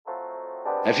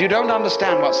If you don't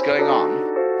understand what's going on,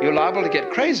 you're liable to get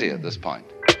crazy at this point.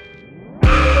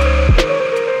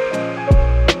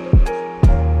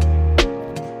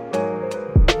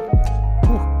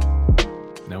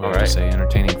 Now we have to say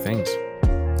entertaining things.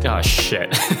 Oh,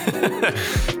 shit.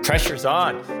 Pressure's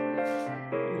on.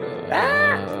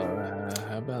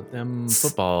 How about them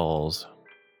footballs?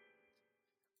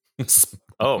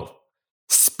 Oh,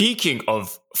 speaking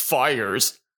of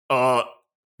fires,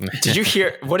 did you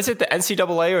hear, what is it, the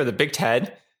NCAA or the Big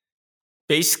Ten?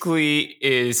 Basically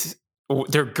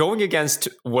they're going against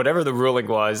whatever the ruling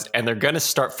was, and they're going to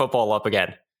start football up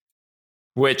again.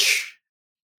 Which,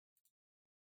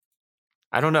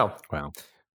 I don't know. Wow.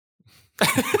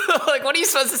 Like, what are you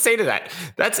supposed to say to that?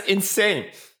 That's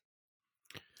insane.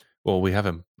 Well, we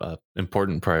have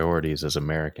important priorities as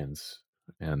Americans,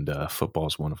 and football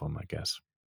is one of them, I guess.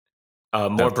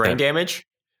 More brain damage?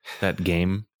 That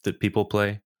game that people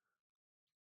play?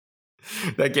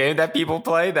 That game that people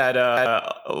play that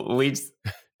leads...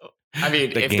 I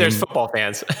mean, if there's football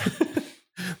fans.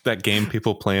 That game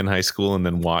people play in high school and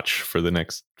then watch for the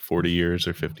next 40 years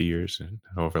or 50 years, and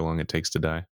however long it takes to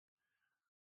die.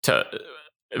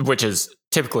 Which is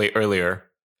typically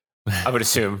earlier, I would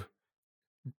assume.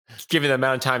 Given the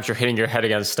amount of times you're hitting your head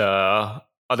against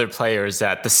other players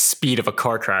at the speed of a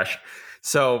car crash.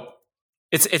 So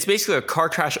it's basically a car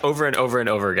crash over and over and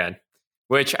over again,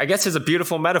 which I guess is a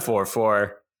beautiful metaphor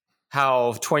for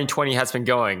how 2020 has been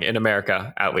going in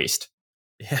America, at least.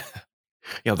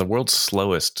 Yeah, the world's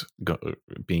slowest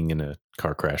being in a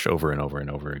car crash over and over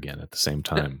and over again at the same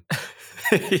time.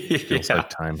 It feels like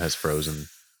time has frozen.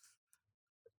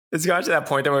 It's gotten to that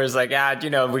point where it's like,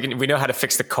 we know how to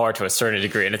fix the car to a certain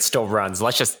degree, and it still runs.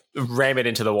 Let's just ram it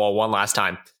into the wall one last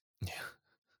time. Yeah,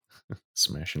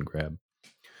 smash and grab.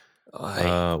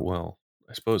 Well,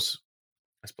 I suppose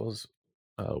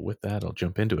with that, I'll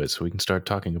jump into it so we can start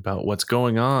talking about what's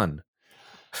going on.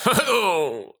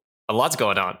 A lot's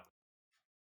going on.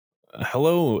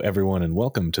 Hello, everyone, and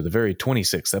welcome to the very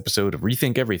 26th episode of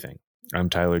Rethink Everything. I'm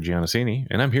Tyler Giannassini,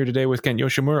 and I'm here today with Kent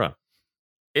Yoshimura.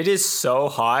 It is so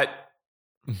hot.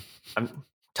 I'm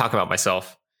talking about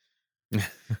myself.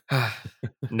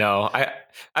 No, I've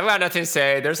got nothing to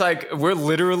say. There's we're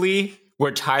literally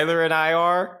where Tyler and I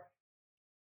are.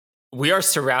 We are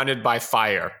surrounded by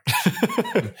fire.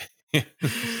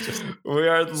 We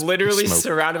are literally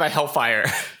surrounded by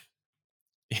hellfire.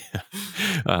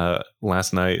 Yeah.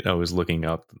 Last night I was looking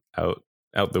out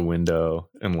the window,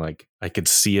 and I could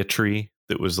see a tree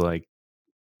that was probably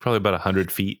about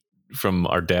 100 feet from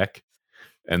our deck,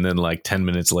 and then 10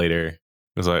 minutes later it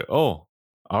was oh,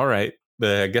 all right,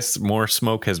 I guess more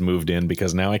smoke has moved in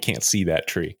because now I can't see that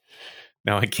tree.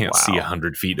 Now I can't see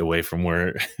 100 feet away from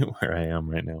where I am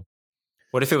right now.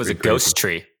 What if it was a ghost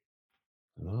tree?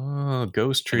 Oh,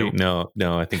 ghost tree. No,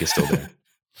 I think it's still there.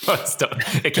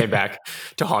 It came back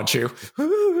to haunt you.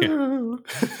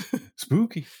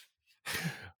 Spooky.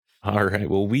 All right.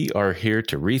 Well, we are here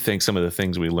to rethink some of the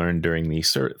things we learned during the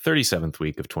 37th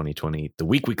week of 2020, the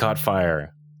week we caught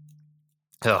fire.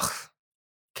 Ugh.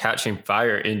 Catching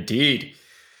fire, indeed.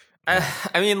 I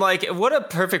mean, what a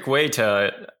perfect way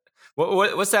to...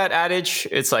 What's that adage?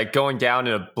 It's going down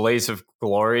in a blaze of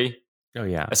glory. Oh,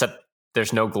 yeah. Except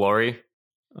there's no glory.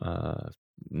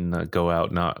 Go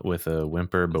out not with a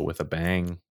whimper, but with a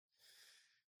bang.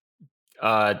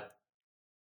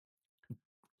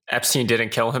 Epstein didn't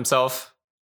kill himself.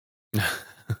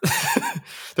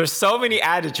 There's so many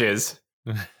adages.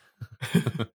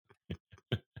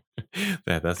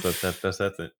 That's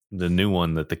the new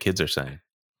one that the kids are saying.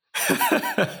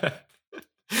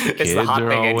 It's kids the hot are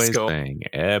thing always in school. saying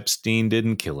Epstein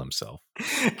didn't kill himself.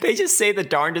 They just say the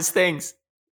darndest things.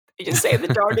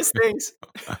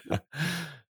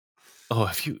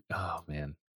 Oh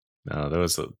man, no,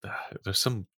 there's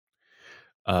some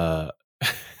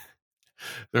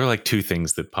there were two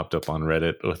things that popped up on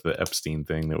Reddit with the Epstein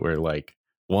thing that were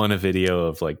one, a video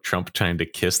of Trump trying to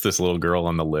kiss this little girl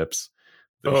on the lips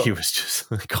that he was just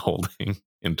holding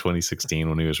in 2016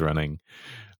 when he was running.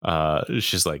 It's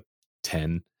just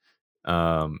 10.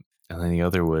 And then the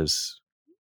other was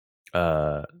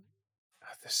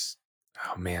this.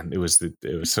 Oh man, it was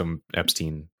some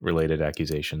Epstein related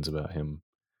accusations about him.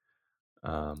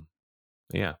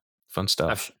 Yeah, fun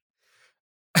stuff.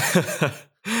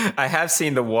 I have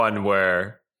seen the one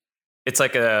where it's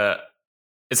like a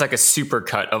super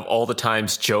cut of all the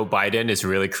times Joe Biden is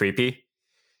really creepy.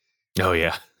 Oh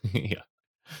yeah. Yeah.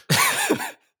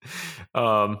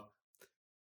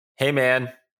 Hey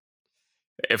man,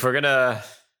 if we're gonna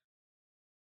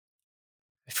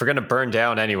burn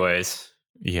down anyways,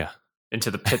 yeah, into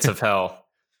the pits of hell,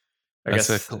 I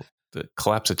guess the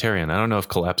collapsitarian. I don't know if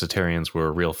collapsitarians were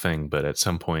a real thing, but at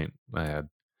some point I had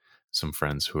some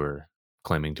friends who were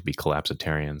claiming to be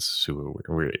collapsitarians who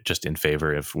were just in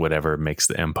favor of whatever makes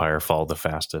the empire fall the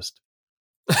fastest.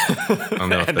 I don't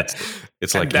know if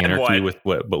it's like anarchy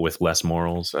but with less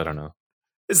morals. I don't know.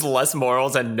 It's less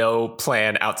morals and no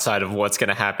plan outside of what's going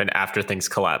to happen after things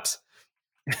collapse.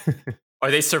 Are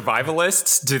they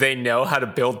survivalists? Do they know how to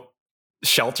build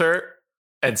shelter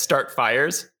and start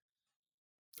fires?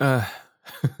 Or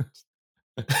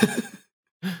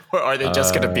are they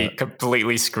just going to be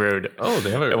completely screwed? Oh, they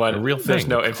have a real thing. There's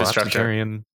no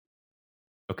infrastructure.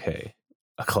 Okay.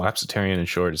 A collapsitarian, in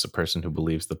short, is a person who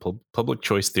believes the public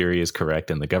choice theory is correct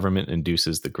and the government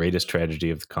induces the greatest tragedy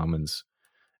of the commons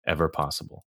ever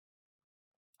possible.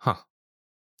 Huh.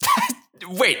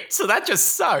 Wait, so that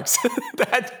just sucks.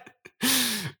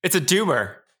 It's a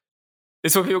doomer.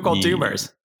 It's what people call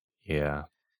doomers. Yeah.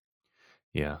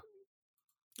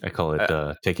 I call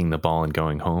it taking the ball and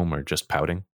going home, or just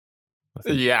pouting.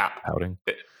 Yeah, pouting.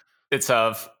 It's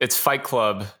Fight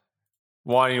Club,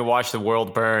 wanting to watch the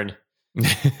world burn.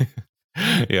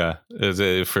 Yeah,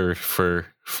 for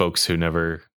folks who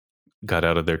never got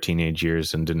out of their teenage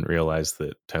years and didn't realize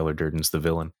that Tyler Durden's the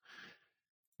villain.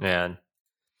 Man,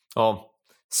 well,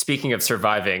 speaking of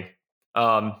surviving,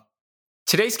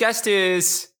 today's guest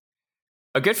is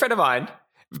a good friend of mine,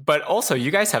 but also you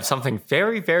guys have something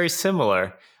very, very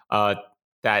similar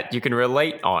that you can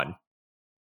relate on.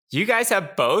 You guys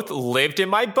have both lived in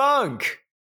my bunk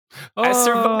as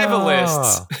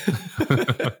survivalists.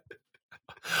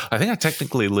 I think I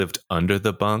technically lived under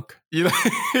the bunk. You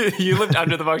lived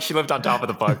under the bunk. She lived on top of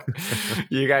the bunk.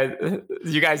 You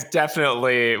guys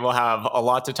definitely will have a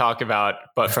lot to talk about,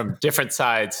 but from different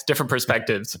sides, different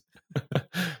perspectives.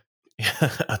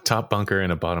 A top bunker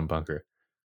and a bottom bunker.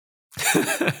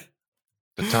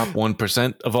 The top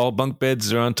 1% of all bunk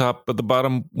beds are on top, but the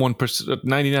bottom 1%,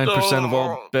 99% of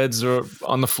all beds are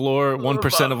on the floor.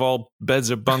 1% of all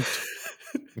beds are bunked.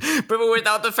 But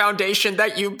without the foundation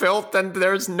that you built, then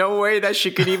there's no way that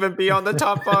she could even be on the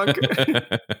top bunk.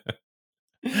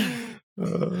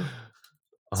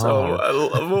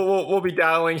 So we'll be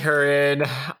dialing her in.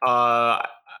 I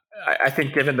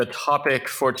think given the topic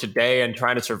for today and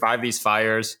trying to survive these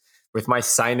fires with my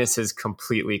sinuses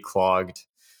completely clogged,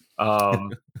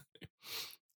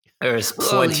 there's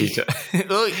plenty to...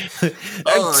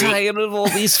 I'm tired of all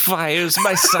these fires.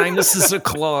 My sinuses are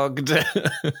clogged.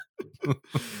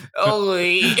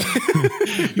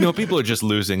 People are just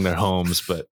losing their homes,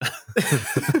 but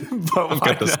I've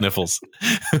got the sniffles.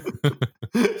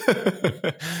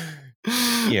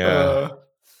 Yeah,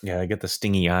 I get the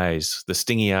stingy eyes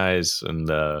and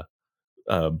the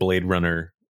Blade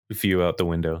Runner view out the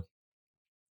window.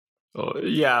 Oh,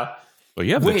 yeah. Well,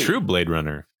 you have the true Blade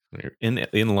Runner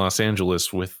in Los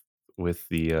Angeles with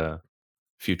the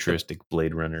futuristic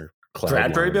Blade Runner cloud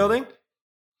Bradbury line. building?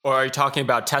 Or are you talking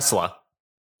about Tesla?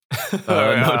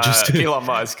 No, just Elon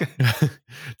Musk.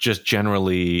 Just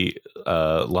generally,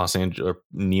 Los Angeles or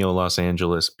Neo Los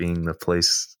Angeles being the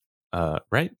place,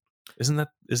 right? Isn't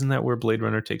that where Blade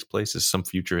Runner takes place? Is some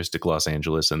futuristic Los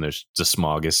Angeles, and the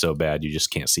smog is so bad you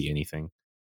just can't see anything.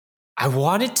 I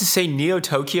wanted to say Neo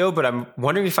Tokyo, but I'm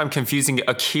wondering if I'm confusing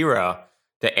Akira,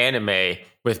 the anime,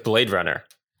 with Blade Runner.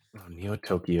 Oh, Neo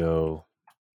Tokyo.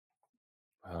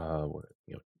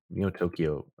 Neo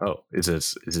Tokyo. Oh, is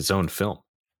its own film.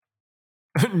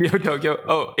 Neo Tokyo.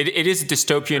 Oh, it is a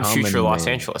dystopian future Los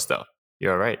Angeles, though.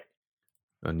 You're right.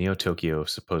 Neo Tokyo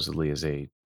supposedly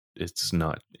it's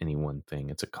not any one thing.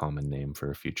 It's a common name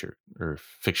for a future or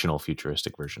fictional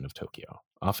futuristic version of Tokyo,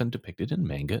 often depicted in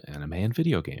manga, anime, and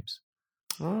video games.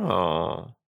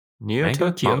 Oh, Neo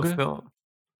Tokyo film.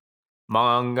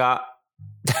 Manga.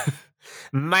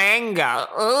 Manga.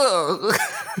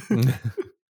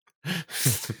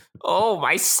 Oh,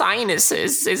 my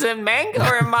sinuses. Is it manga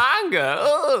or manga?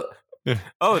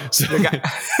 Oh,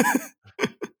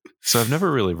 so I've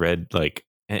never really read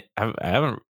I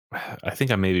haven't. I think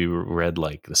I maybe read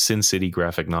the Sin City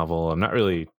graphic novel. I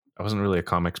wasn't really a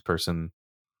comics person.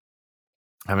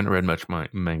 I haven't read much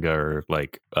manga or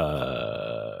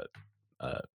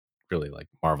really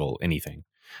Marvel anything.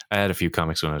 I had a few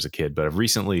comics when I was a kid, but I've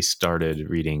recently started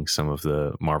reading some of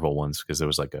the Marvel ones because there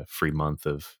was a free month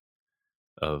of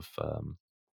a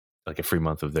free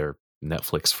month of their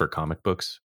Netflix for comic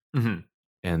books. Mm-hmm.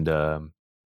 And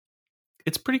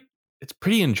it's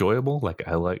pretty enjoyable.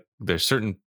 There's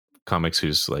certain comics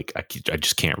whose I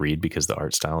just can't read because the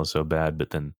art style is so bad, but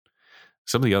then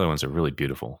some of the other ones are really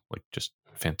beautiful, just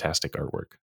fantastic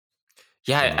artwork.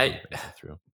 Yeah,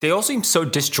 they all seem so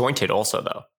disjointed also,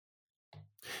 though.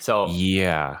 So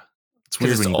yeah, It's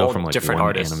weird it's when you go all from like different one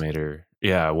artists. animator,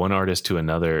 one artist to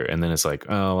another, and then it's like,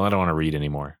 oh, I don't want to read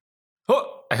anymore.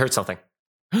 Oh, I heard something.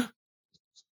 Oh.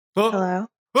 Hello.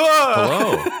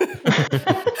 Hello.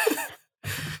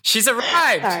 She's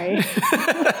arrived. Sorry.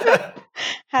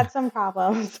 Had some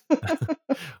problems.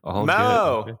 All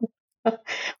Mo. good.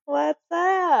 What's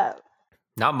up?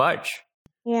 Not much.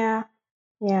 Yeah.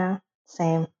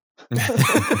 Same.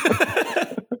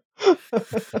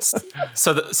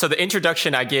 So the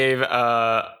introduction I gave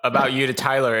about you to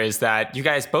Tyler is that you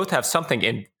guys both have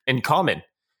something in common.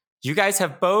 You guys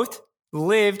have both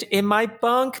lived in my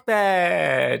bunk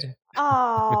bed.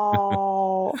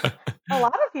 Oh, a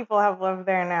lot of people have lived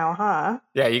there now, huh?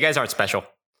 Yeah, you guys aren't special.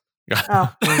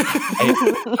 Oh.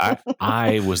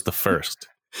 I was the first.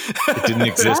 It didn't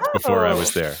exist before I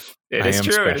was there. It is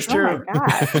true. It is true. Oh my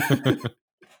God.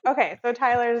 Okay, so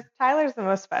Tyler's the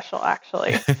most special,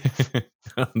 actually.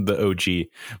 The OG.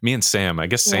 Me and Sam. I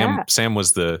guess Sam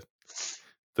was the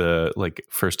like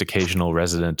first occasional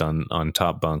resident on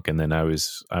top bunk, and then I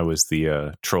was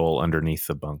the troll underneath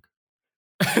the bunk.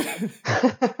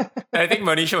 I think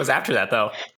Monisha was after that, though.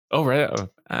 Oh, right.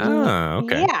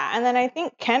 Okay. Yeah, and then I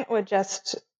think Kent would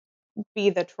just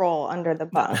be the troll under the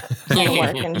bunk and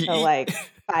work until like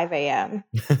 5 a.m.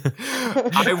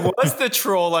 I was the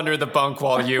troll under the bunk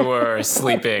while you were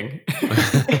sleeping.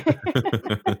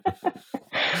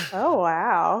 Oh,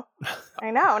 wow.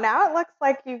 I know. Now it looks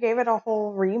like you gave it a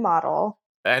whole remodel.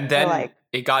 And then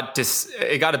it got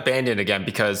abandoned again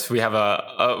because we have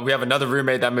another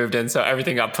roommate that moved in, so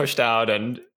everything got pushed out,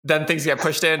 and then things get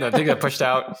pushed in, and things get pushed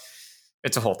out.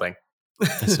 It's a whole thing.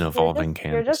 It's an evolving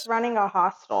campus. You're just running a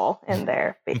hostel in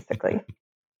there, basically.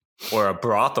 Or a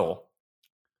brothel.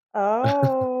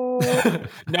 Oh.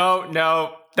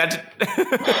 No, that's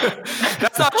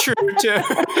not true.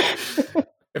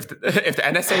 If the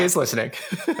NSA is listening.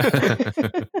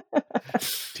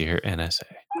 Dear NSA,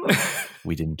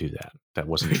 we didn't do that. That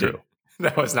wasn't true.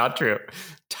 That was not true.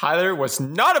 Tyler was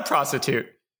not a prostitute.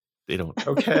 They don't.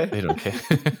 Okay. They don't care.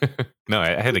 No,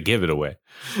 I had to give it away.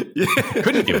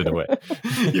 Couldn't give it away.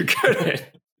 You couldn't.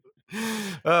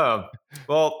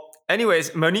 Well,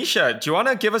 anyways, Monisha, do you want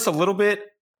to give us a little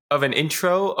bit of an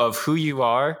intro of who you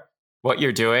are, what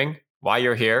you're doing, why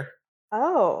you're here?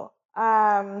 Oh,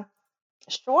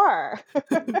 sure.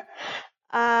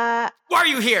 Why are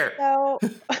you here? So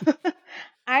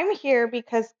I'm here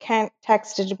because Kent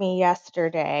texted me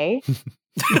yesterday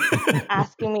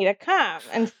asking me to come.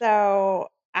 And so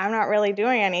I'm not really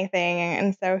doing anything.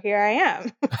 And so here I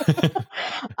am.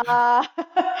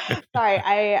 Sorry,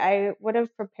 I would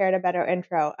have prepared a better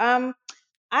intro. I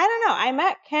don't know. I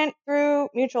met Kent through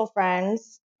mutual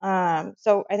friends.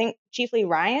 So I think chiefly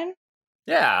Ryan.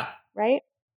 Yeah. Right?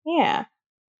 Yeah.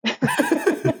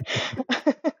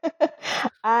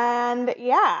 And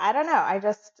yeah, I don't know. I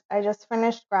just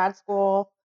finished grad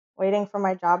school, waiting for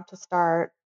my job to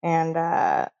start, and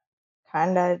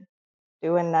kind of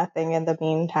doing nothing in the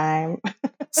meantime.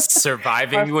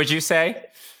 Surviving, would you say?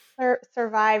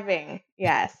 Surviving,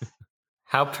 yes.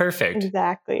 How perfect.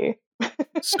 Exactly.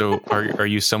 So are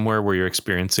you somewhere where you're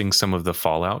experiencing some of the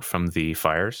fallout from the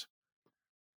fires?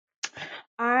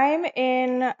 I'm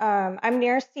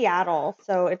near Seattle,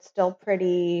 so it's still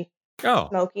pretty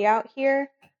smoky out here.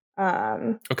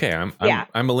 Okay,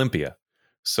 I'm Olympia.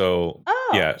 So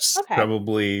okay.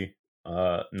 probably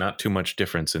not too much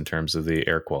difference in terms of the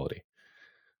air quality.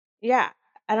 Yeah.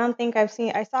 I don't think I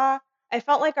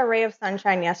felt like a ray of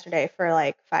sunshine yesterday for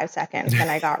like 5 seconds, and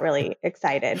I got really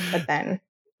excited, but then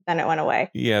it went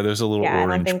away. Yeah, there's a little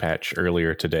orange patch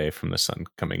earlier today from the sun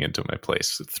coming into my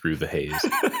place through the haze.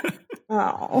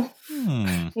 Oh,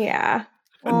 yeah.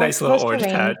 Well, a nice little orange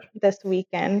patch this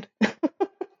weekend.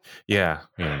 Yeah,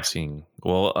 I'm seeing.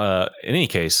 Well, in any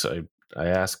case, I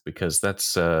ask because that's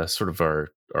sort of our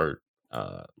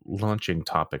launching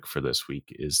topic for this week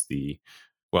is the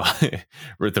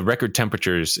record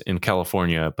temperatures in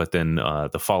California, but then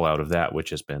the fallout of that,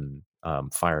 which has been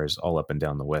fires all up and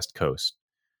down the West Coast,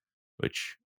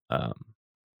 which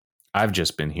I've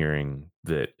just been hearing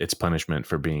that it's punishment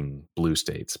for being blue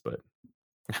states, but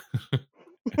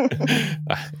I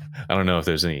don't know if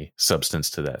there's any substance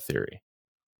to that theory.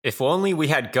 If only we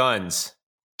had guns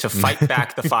to fight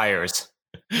back the fires.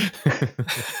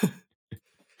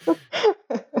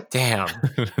 Damn.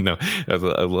 No, I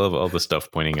love all the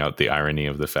stuff pointing out the irony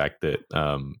of the fact that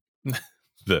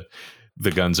the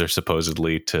guns are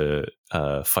supposedly to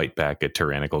fight back a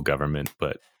tyrannical government,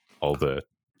 but all the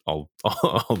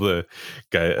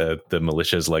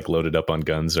militias like loaded up on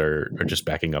guns are just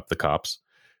backing up the cops.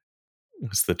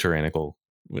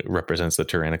 It represents the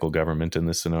tyrannical government in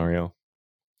this scenario.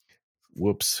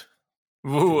 Whoops.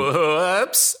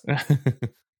 Whoops. Wait,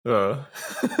 time.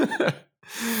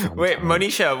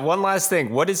 Monisha, one last thing.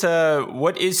 What is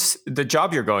the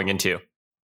job you're going into?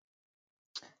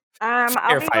 I'll be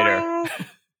Firefighter.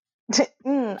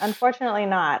 going. Unfortunately,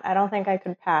 not. I don't think I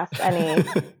could pass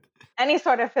any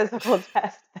sort of physical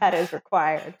test that is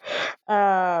required.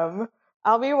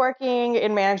 I'll be working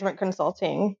in management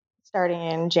consulting starting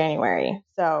in January.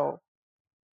 So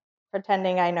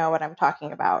pretending I know what I'm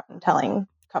talking about and telling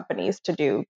companies to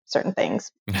do certain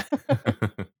things.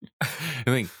 I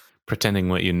think pretending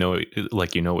what you know,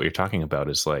 like you know what you're talking about,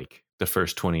 is like the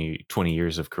first 20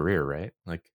 years of career, right?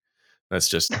 Like that's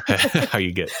just how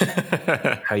you get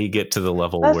to the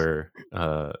level where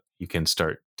you can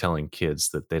start telling kids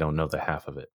that they don't know the half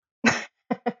of it.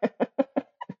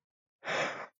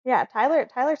 Yeah, Tyler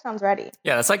sounds ready.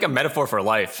 Yeah, that's like a metaphor for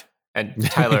life, and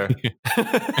Tyler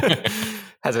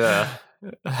has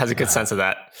a good sense of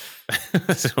that.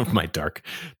 Some of my dark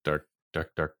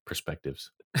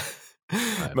perspectives.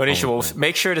 Monisha will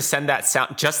make sure to send that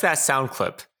sound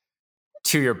clip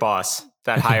to your boss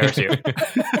that hires you.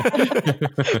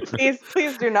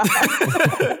 Please do not.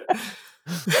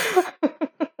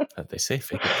 They say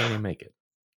fake it till you make it.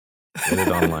 Get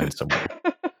it online somewhere.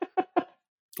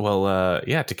 Well,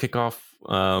 yeah, to kick off,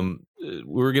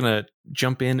 we're going to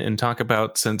jump in and talk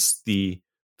about, since the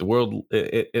world,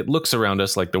 it looks around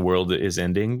us like the world is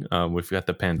ending. We've got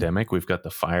the pandemic, we've got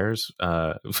the fires.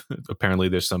 Apparently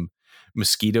there's some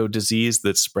mosquito disease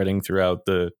that's spreading throughout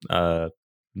the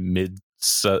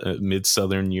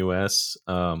mid-southern US.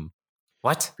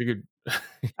 What? Figured.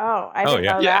 I didn't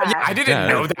know that. Yeah, I didn't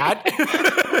know that.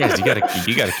 Yes,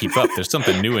 you gotta keep up. There's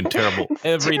something new and terrible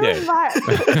every day.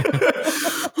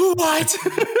 What?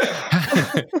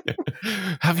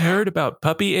 Have you heard about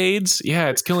puppy AIDS? Yeah,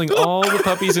 it's killing all the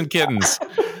puppies and kittens.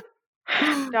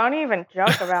 Don't even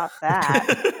joke about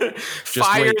that.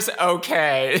 Fire's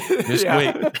okay. Just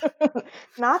wait.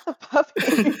 Not the puppy.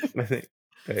 I think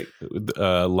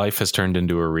life has turned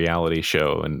into a reality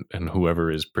show, and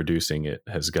whoever is producing it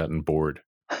has gotten bored.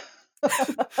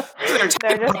 They're just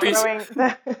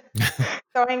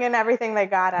throwing in everything they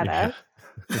got at us.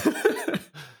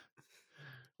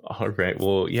 All right.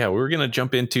 Well, yeah, we're going to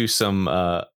jump into some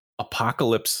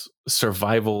apocalypse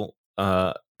survival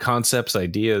concepts,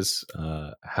 ideas,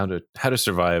 how to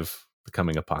survive the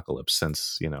coming apocalypse,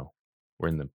 since,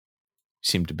 we're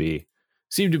seem to be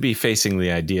facing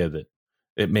the idea that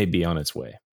it may be on its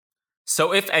way.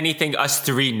 So if anything, us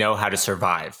three know how to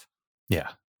survive. Yeah.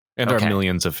 And our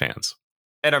millions of fans.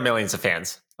 And our millions of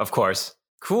fans, of course.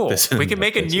 Cool. We can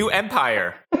make a new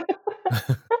empire.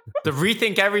 The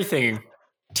Rethink Everything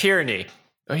tyranny.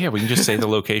 Oh, yeah. We can just say the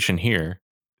location here.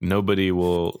 Nobody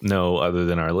will know other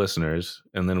than our listeners.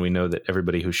 And then we know that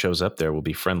everybody who shows up there will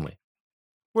be friendly.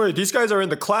 Wait, these guys are in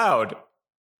the cloud.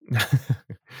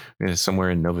 Somewhere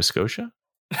in Nova Scotia?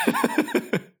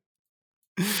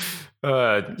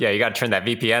 Yeah, you got to turn that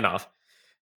VPN off.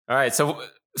 All right, so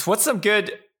what's some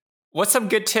good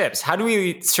tips? How do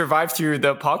we survive through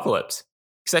the apocalypse?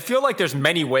 Because I feel like there's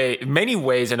many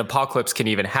ways an apocalypse can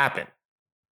even happen.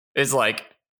 It's like,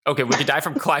 okay, we could die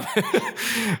from climate.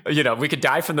 We could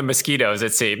die from the mosquitoes,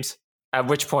 it seems. At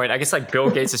which point, I guess like Bill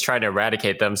Gates is trying to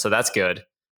eradicate them, so that's good.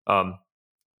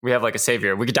 We have like a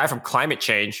savior. We could die from climate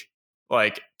change.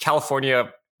 Like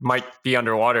California might be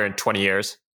underwater in 20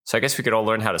 years. So I guess we could all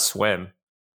learn how to swim.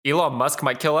 Elon Musk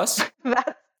might kill us.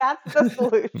 That's the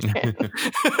solution.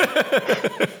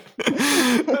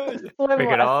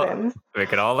 We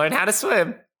could all learn how to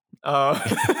swim.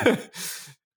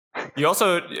 You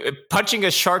also, punching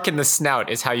a shark in the snout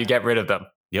is how you get rid of them.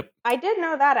 Yep. I did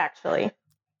know that, actually.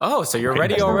 Oh, so you're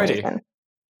ready already.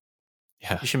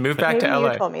 Yeah. You should move back to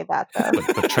LA. You told me that, though.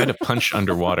 But try to punch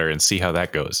underwater and see how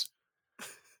that goes.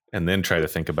 And then try to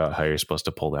think about how you're supposed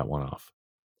to pull that one off.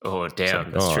 Oh,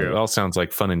 damn. That's true. It all sounds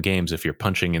like fun and games if you're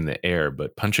punching in the air,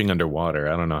 but punching underwater,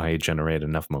 I don't know how you generate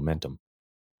enough momentum.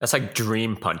 That's like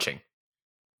dream punching.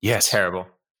 Yes. Terrible.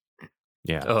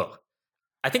 Yeah. Oh.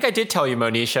 I think I did tell you,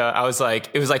 Monisha.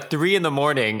 It was like 3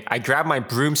 a.m. I grabbed my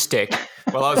broomstick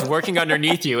while I was working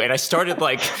underneath you, and I started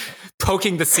like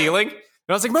poking the ceiling. And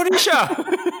I was like, Monisha!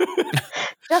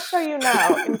 Just so you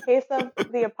know, in case of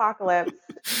the apocalypse,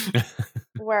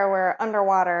 where we're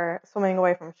underwater swimming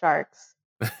away from sharks,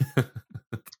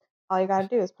 all you gotta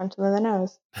do is punch them in the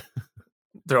nose.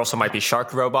 There also might be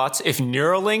shark robots. If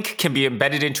Neuralink can be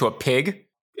embedded into a pig,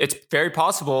 it's very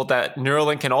possible that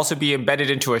Neuralink can also be embedded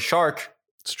into a shark.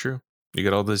 It's true. You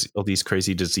get all these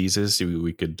crazy diseases.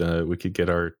 We could get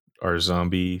our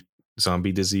zombie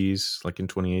disease like in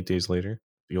 28 days later.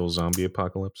 The old zombie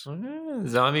apocalypse. Yeah.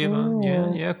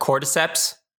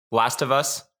 Cordyceps, Last of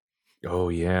Us. Oh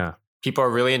yeah, People are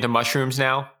really into mushrooms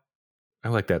now. I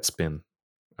like that spin.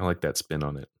 I like that spin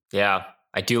on it. Yeah,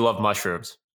 I do love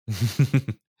mushrooms.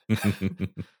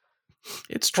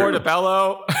 It's true.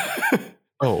 Portobello.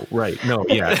 Oh right, no,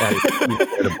 yeah,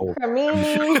 edible. For me,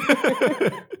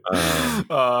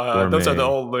 Those are the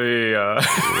only.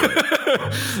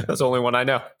 That's the only one I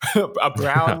know.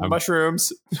 Brown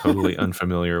mushrooms. Totally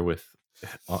unfamiliar with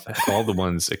all the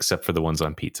ones except for the ones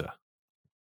on pizza.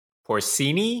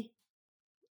 Porcini.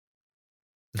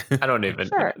 I don't even.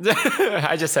 Sure.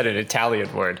 I just said an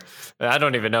Italian word. I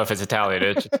don't even know if it's Italian.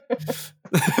 It's just...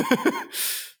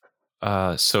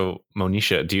 So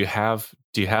Monisha, do you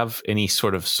have any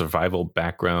sort of survival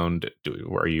background?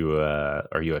 Are you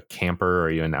a camper?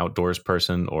 Are you an outdoors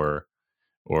person, or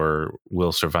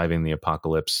will surviving the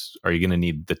apocalypse? Are you going to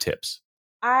need the tips?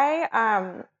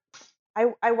 I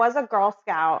was a Girl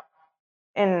Scout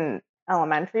in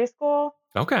elementary school.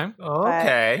 Okay.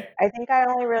 Okay. I think I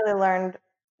only really learned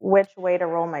which way to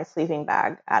roll my sleeping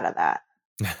bag out of that.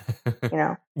 You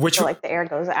know, Which so like the air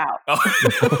goes out. Oh.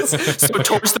 So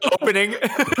towards the opening.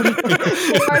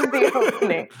 Towards the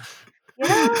opening. You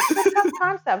know, it's a tough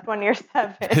concept when you're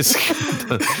 7.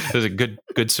 There's a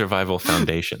good survival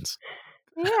foundations.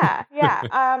 Yeah.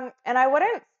 And I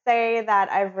wouldn't say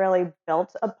that I've really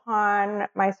built upon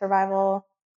my survival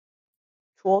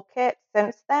toolkit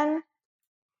since then.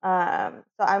 So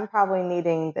I'm probably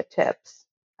needing the tips.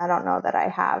 I don't know that I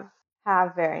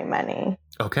have very many.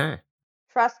 Okay.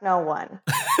 Trust no one.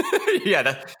 Yeah,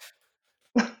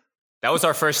 that was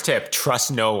our first tip.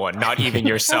 Trust no one, not even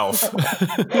yourself.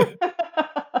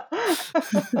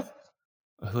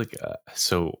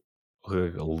 So a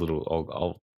little.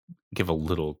 I'll give a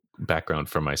little background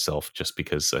for myself, just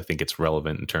because I think it's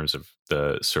relevant in terms of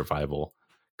the survival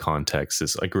context.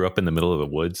 Is I grew up in the middle of the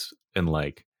woods, and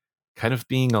like kind of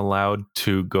being allowed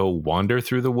to go wander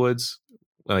through the woods.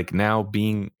 Like now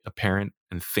being a parent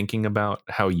and thinking about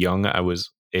how young I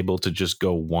was able to just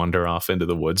go wander off into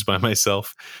the woods by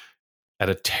myself at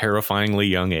a terrifyingly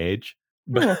young age.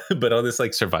 But all this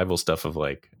like survival stuff of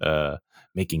like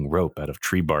making rope out of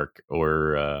tree bark,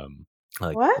 or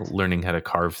like What? learning how to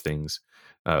carve things.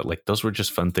 Like those were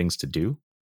just fun things to do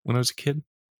when I was a kid.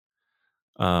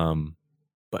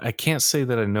 But I can't say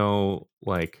that I know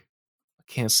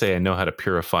how to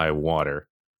purify water.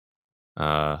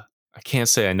 I can't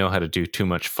say I know how to do too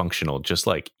much functional, just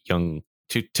like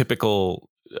typical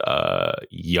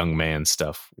young man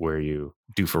stuff where you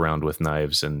doof around with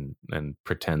knives and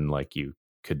pretend like you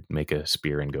could make a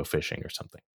spear and go fishing or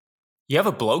something. You have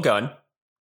a blowgun.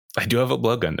 I do have a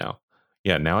blowgun now.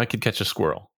 Yeah, now I could catch a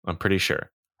squirrel. I'm pretty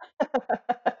sure.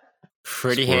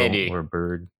 Pretty Squirrel handy. or a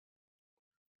bird.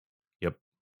 Yep.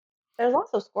 There's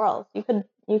also squirrels. You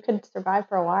could survive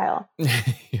for a while.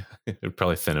 It'd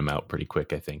probably thin them out pretty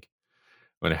quick, I think.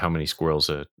 I wonder how many squirrels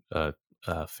a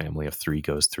family of 3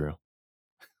 goes through.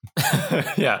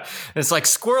 Yeah, it's like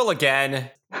squirrel again.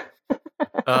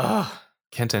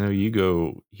 Kent, I know you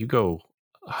go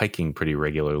hiking pretty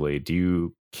regularly. Do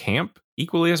you camp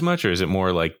equally as much, or is it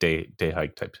more like day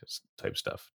hike type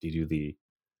stuff? Do you do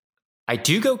I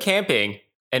do go camping,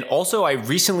 and also I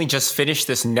recently just finished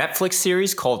this Netflix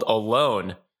series called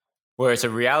Alone, where it's a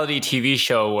reality TV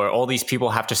show where all these people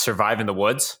have to survive in the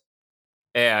woods.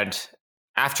 And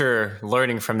after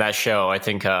learning from that show, I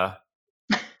think I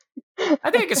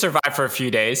can survive for a few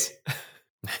days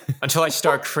until I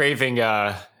start craving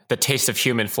the taste of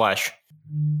human flesh.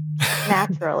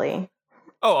 Naturally.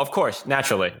 Oh, of course,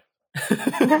 naturally.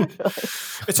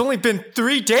 It's only been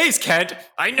 3 days, Kent.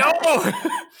 I know.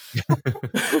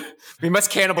 We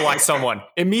must cannibalize someone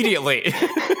immediately.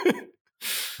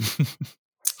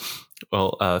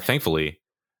 Well, thankfully,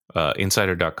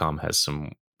 Insider.com has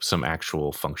some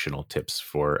actual functional tips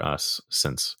for us,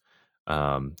 since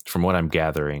from what I'm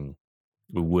gathering,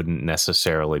 we wouldn't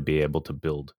necessarily be able to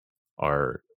build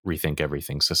our Rethink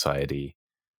Everything society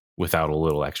without a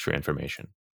little extra information.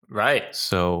 Right.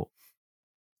 So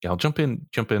I'll jump in.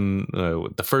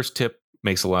 The first tip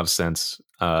makes a lot of sense.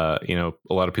 A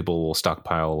lot of people will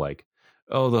stockpile, like,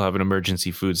 oh, they'll have an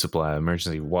emergency food supply,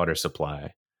 emergency water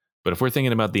supply. But if we're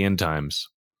thinking about the end times,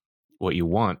 what you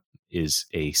want is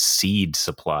a seed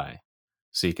supply,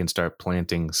 so you can start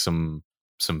planting some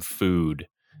food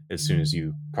as soon as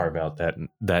you carve out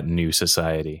that new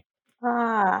society.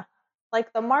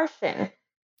 Like The Martian.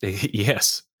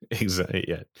 Yes, exactly.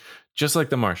 Yeah, just like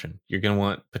The Martian, you're going to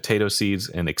want potato seeds,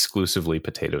 and exclusively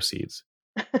potato seeds.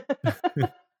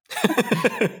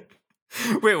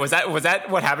 Wait, was that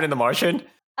what happened in The Martian?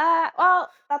 Well,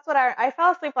 that's what I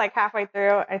fell asleep like halfway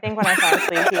through. I think when I fell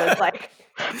asleep, he was like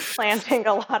planting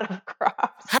a lot of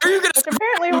crops, How are you going which to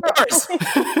apparently were only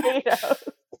potatoes.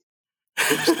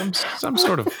 Some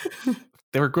sort of.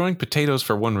 They were growing potatoes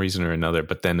for one reason or another,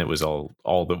 but then it was all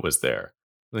that was there.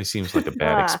 It seems like a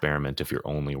bad Ah. experiment if you're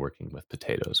only working with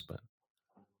potatoes, but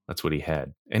that's what he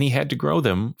had, and he had to grow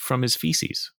them from his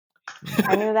feces.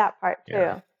 I knew that part too.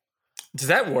 Yeah. Does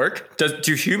that work?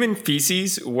 Do human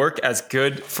feces work as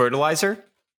good fertilizer?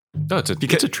 No, it's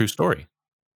a true story.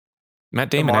 Matt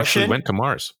Damon actually Martian? went to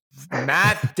Mars.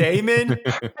 Matt Damon?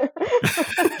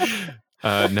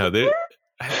 No,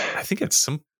 I think it's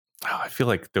some. I feel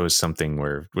like there was something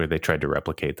where they tried to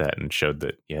replicate that and showed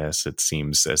that yes, it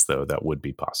seems as though that would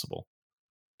be possible.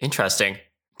 Interesting.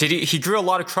 Did he grew a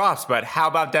lot of crops, but how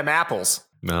about them apples?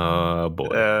 Oh boy.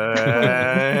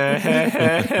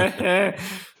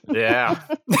 Yeah.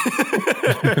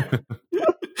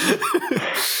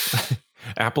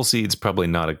 Apple seeds probably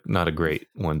not a great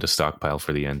one to stockpile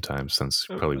for the end time, since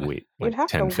you probably wait You'd like have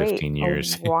 10, to 15 wait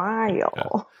years. a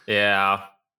while. Yeah.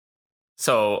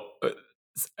 So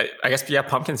I guess, yeah,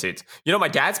 pumpkin seeds. You know, my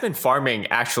dad's been farming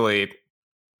actually.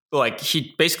 Like,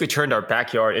 he basically turned our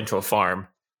backyard into a farm,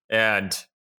 and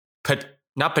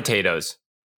not potatoes,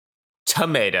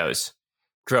 tomatoes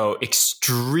grow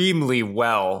extremely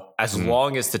well as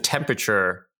long as the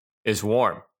temperature is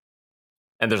warm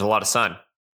and there's a lot of sun,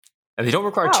 and they don't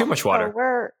require too much water.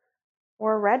 So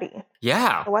we're ready.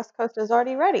 Yeah, The West Coast is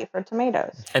already ready for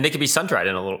tomatoes. and they can be sun dried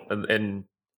in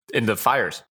the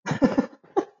fires.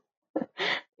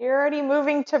 You're already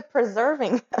moving to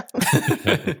preserving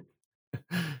them.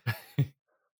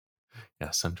 Yeah,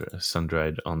 sun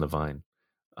dried on the vine.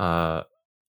 The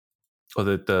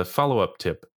follow up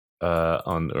tip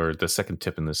or the second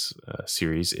tip in this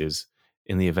series is: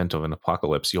 in the event of an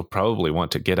apocalypse, you'll probably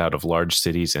want to get out of large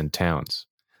cities and towns.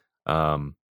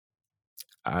 You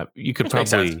could Which makes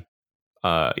sense.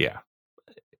 probably, yeah,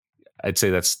 I'd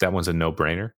say that one's a no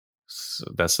brainer. So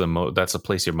that's the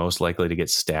place you're most likely to get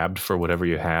stabbed for whatever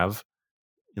you have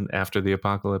after the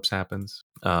apocalypse happens.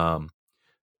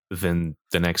 Then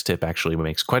the next tip actually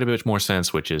makes quite a bit more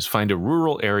sense, which is find a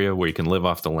rural area where you can live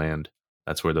off the land.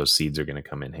 That's where those seeds are going to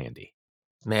come in handy.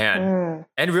 Man,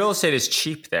 and real estate is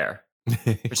cheap there,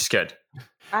 which is good.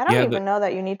 I don't even know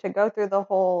that you need to go through the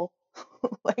whole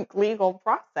like legal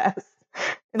process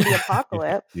in the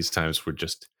apocalypse. These times we're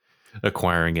just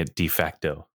acquiring it de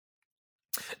facto.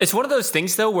 It's one of those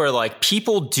things, though, where like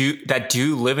people do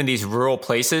live in these rural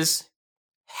places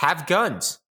have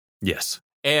guns. Yes.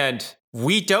 And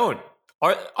we don't.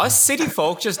 Us city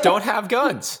folk just don't have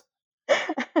guns.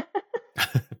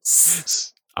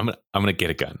 I'm gonna get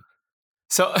a gun.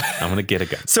 So I'm gonna get a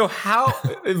gun. So how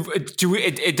do we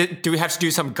have to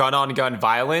do some gun-on-gun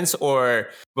violence, or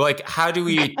like how do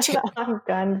we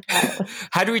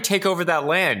how do we take over that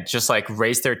land? Just like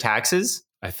raise their taxes?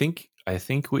 I think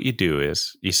what you do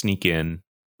is you sneak in,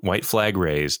 white flag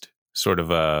raised, sort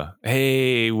of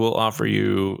hey, we'll offer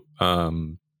you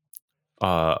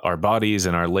our bodies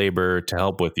and our labor to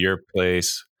help with your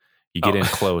place. You get in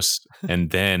close, and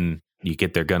then you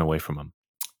get their gun away from them.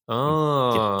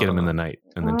 Oh, get them in the night,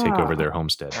 and then take over their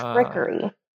homestead.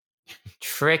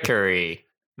 Trickery.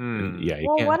 Yeah.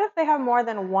 Well, what if they have more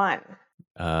than one?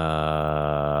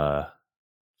 I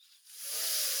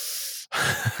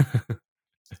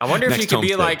wonder if you could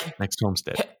be like, next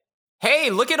homestead.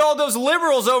 Hey, look at all those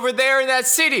liberals over there in that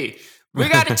city. We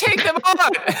got to take them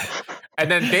on. And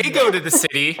then they go to the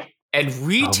city, and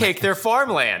we take their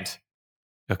farmland.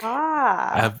 Okay.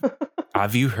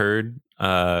 Have you heard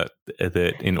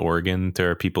that in Oregon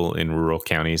there are people in rural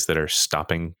counties that are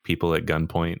stopping people at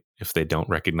gunpoint if they don't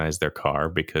recognize their car,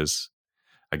 because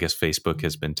I guess Facebook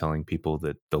has been telling people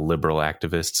that the liberal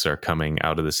activists are coming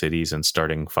out of the cities and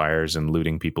starting fires and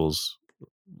looting people's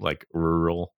like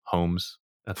rural homes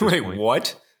at this Wait, point.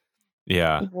 What?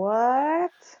 Yeah.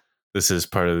 What? This is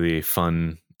part of the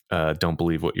fun don't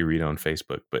believe what you read on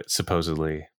Facebook, but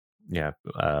supposedly, yeah,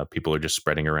 people are just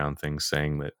spreading around things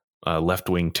saying that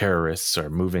left-wing terrorists are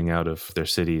moving out of their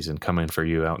cities and coming for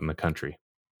you out in the country.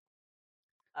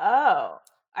 Oh,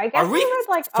 I guess we read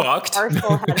like fucked? a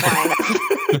partial headline.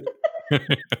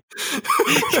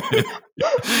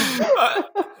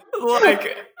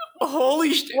 Like,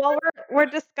 holy shit. Well, we're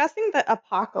discussing the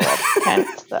apocalypse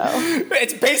tense, though.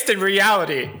 It's based in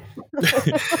reality.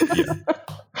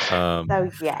 So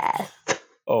yes.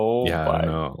 Oh, yeah, I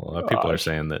don't know. A lot of people are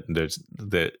saying that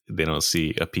they don't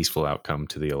see a peaceful outcome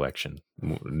to the election,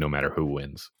 no matter who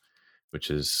wins, which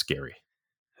is scary.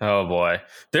 Oh boy,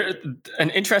 an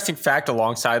interesting fact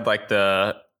alongside like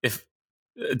to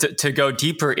go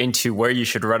deeper into where you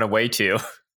should run away to.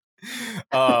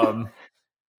 From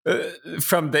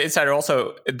the insider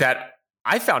also that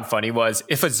I found funny was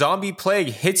if a zombie plague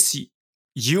hits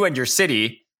you and your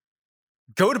city,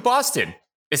 go to Boston.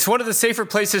 It's one of the safer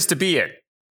places to be in.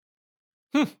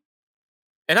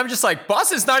 And I'm just like,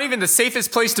 Boston's not even the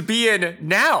safest place to be in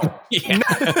now. Yeah.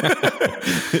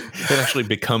 It actually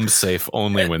becomes safe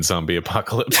only when zombie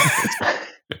apocalypse.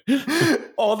 Because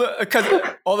all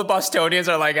the Bostonians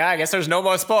are like, I guess there's no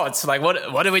more sports. Like,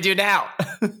 what do we do now?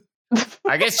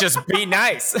 I guess just be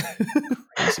nice.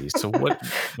 So what?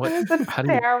 How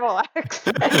do you... terrible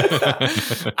accent.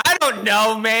 I don't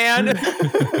know, man.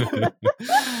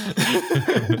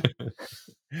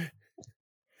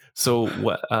 So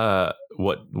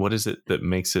what is it that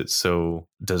makes it so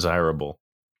desirable?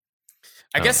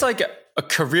 I guess like a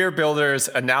career builder's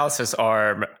analysis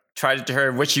arm tried to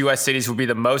determine which U.S. cities would be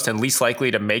the most and least likely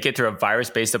to make it through a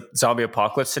virus-based zombie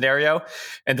apocalypse scenario.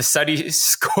 And the study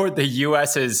scored the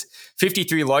U.S.'s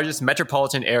 53 largest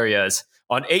metropolitan areas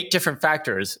on 8 different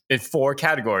factors in 4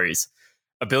 categories: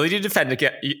 ability to defend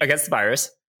against the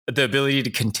virus, the ability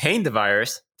to contain the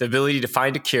virus, the ability to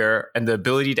find a cure, and the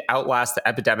ability to outlast the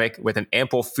epidemic with an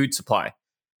ample food supply.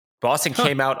 Boston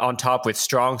came out on top with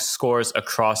strong scores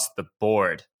across the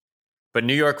board, but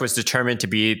New York was determined to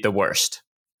be the worst.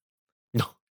 No,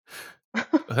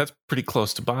 that's pretty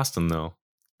close to Boston, though.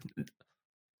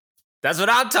 That's what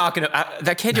I'm talking about.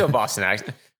 That can't do a Boston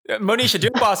accent. Monisha, do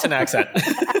a Boston accent. I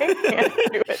can't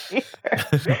do it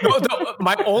either. No,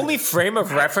 my only frame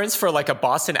of reference for like a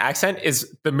Boston accent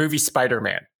is the movie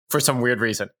Spider-Man for some weird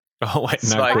reason. Oh, wait,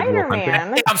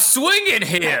 Spider-Man. Hey, I'm swinging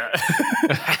here.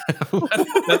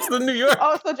 That's the New York.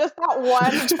 Oh, so just that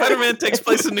one. Spider-Man takes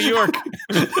place in New York.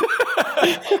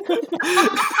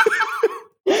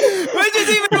 Which is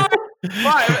even more.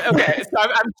 Okay, so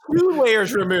I'm 2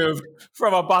 layers removed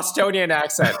from a Bostonian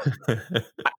accent.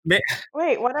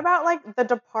 Wait, what about like The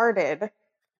Departed?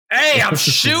 Hey, I'm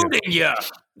shooting you.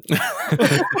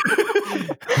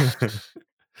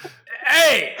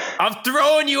 Hey, I'm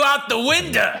throwing you out the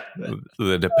window.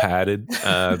 The Departed,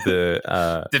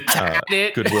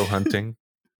 Departed. Good Will Hunting.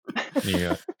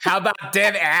 Yeah. How about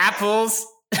them apples?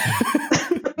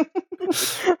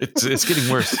 It's getting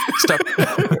worse. Stop.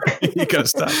 You gotta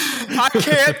stop. I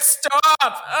can't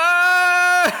stop.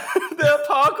 The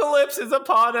apocalypse is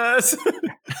upon us.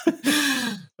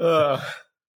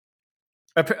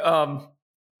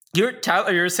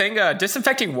 You're saying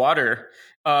disinfecting water.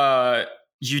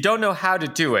 You don't know how to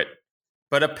do it,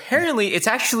 but apparently it's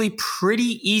actually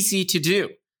pretty easy to do.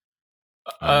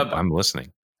 I'm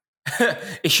listening.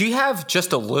 If you have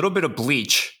just a little bit of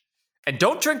bleach, and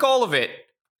don't drink all of it,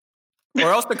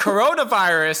 or else the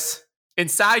coronavirus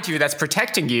inside you that's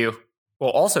protecting you will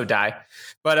also die.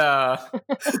 But I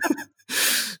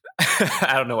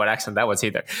don't know what accent that was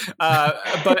either.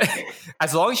 But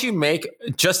as long as you make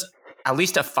just at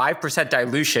least a 5%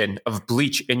 dilution of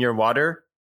bleach in your water,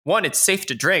 1, it's safe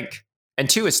to drink, and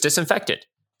 2, it's disinfected.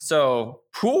 So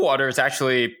pool water is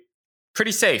actually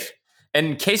pretty safe.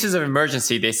 In cases of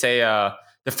emergency, they say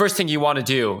the first thing you want to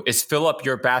do is fill up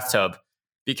your bathtub,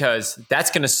 because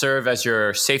that's going to serve as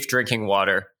your safe drinking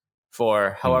water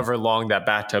for however long that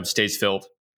bathtub stays filled.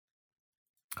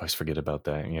 I always forget about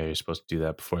that. Yeah, you're supposed to do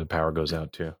that before the power goes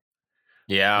out too.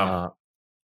 Yeah.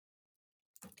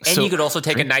 And you could also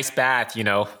take a nice bath,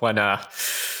 when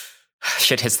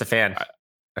shit hits the fan.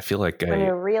 I feel like when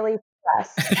you're really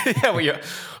stressed. Yeah,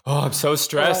 I'm so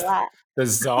stressed. The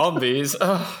zombies.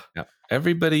 Oh. Yeah.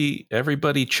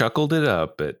 Everybody chuckled it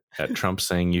up at Trump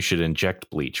saying you should inject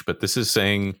bleach, but this is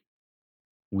saying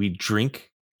we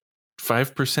drink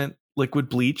 5% liquid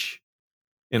bleach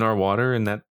in our water,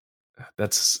 and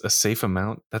that's a safe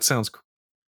amount. That sounds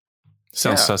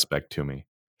suspect to me.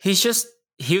 He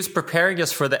was preparing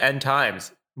us for the end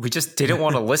times. We just didn't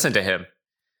want to listen to him.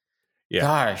 Yeah.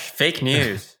 Gosh, fake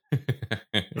news.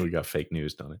 We got fake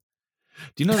news on it.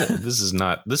 Do you know that this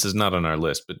is not on our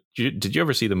list, but did you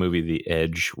ever see the movie The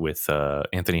Edge with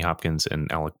Anthony Hopkins and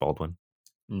Alec Baldwin?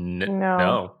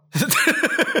 No.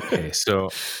 Okay, so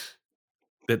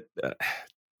that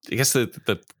I guess the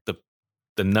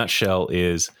nutshell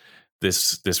is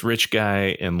this rich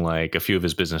guy and like a few of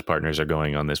his business partners are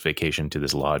going on this vacation to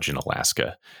this lodge in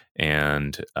Alaska,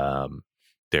 and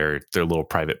their little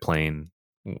private plane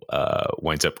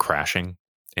winds up crashing,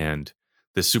 and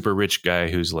this super rich guy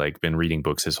who's like been reading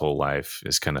books his whole life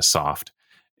is kind of soft,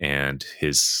 and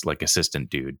his like assistant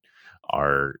dude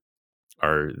are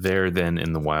there then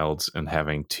in the wilds and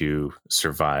having to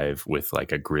survive with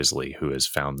like a grizzly who has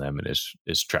found them and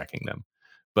is tracking them.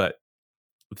 But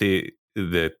the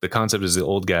concept is the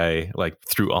old guy, like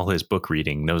through all his book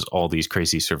reading, knows all these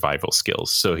crazy survival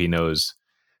skills. So he knows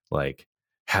like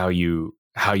how you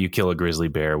kill a grizzly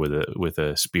bear with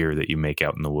a spear that you make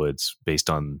out in the woods, based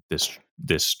on this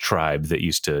tribe that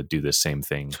used to do the same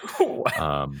thing. So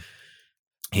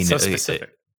specific.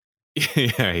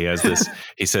 Yeah, he has this.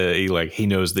 He said he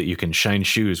knows that you can shine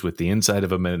shoes with the inside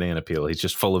of a banana peel. He's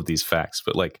just full of these facts.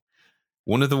 But like,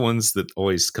 one of the ones that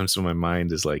always comes to my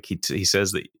mind is like he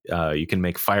says that you can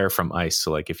make fire from ice.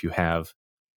 So like, if you have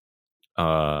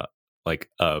like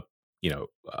a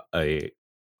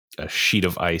sheet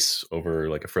of ice over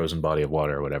like a frozen body of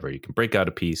water or whatever, you can break out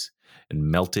a piece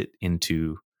and melt it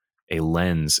into a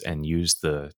lens and use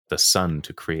the sun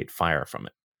to create fire from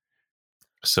it.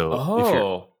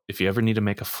 So if you ever need to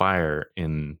make a fire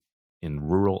in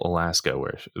rural Alaska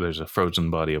where there's a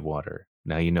frozen body of water,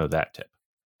 now you know that tip.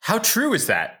 How true is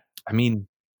that? I mean,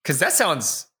 because that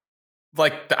sounds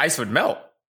like the ice would melt.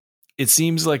 It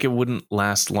seems like it wouldn't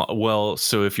last long. Well,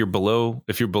 so if you're below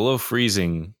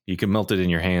freezing, you can melt it in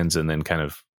your hands and then kind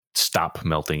of stop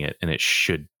melting it, and it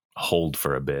should hold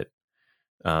for a bit.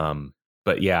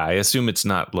 But yeah, I assume it's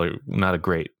not a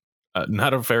great,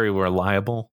 not a very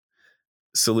reliable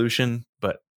solution,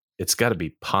 but it's got to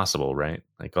be possible, right?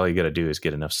 Like, all you got to do is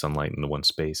get enough sunlight in the one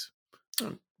space.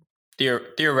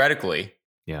 Theoretically,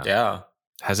 yeah.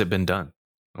 Has it been done?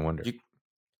 I wonder.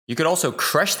 You could also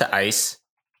crush the ice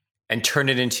and turn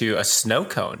it into a snow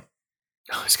cone.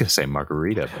 I was going to say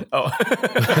margarita. Oh.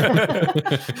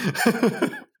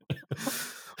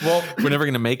 Well, we're never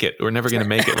going to make it. We're never going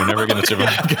to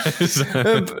survive, guys.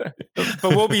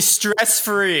 But we'll be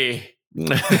stress-free.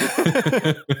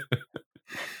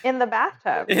 In the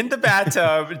bathtub. In the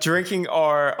bathtub, drinking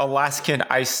our Alaskan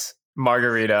ice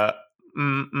margarita.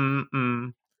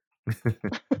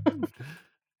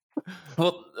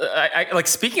 Well, I like,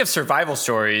 speaking of survival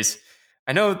stories,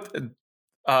 I know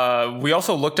we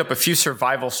also looked up a few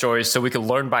survival stories so we could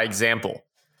learn by example.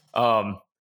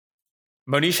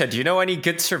 Monisha, do you know any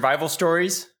good survival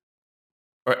stories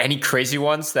or any crazy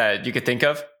ones that you could think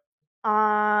of?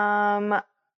 No.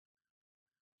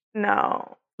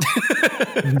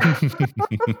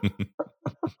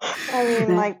 I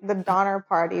mean, like the Donner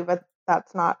Party, but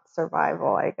that's not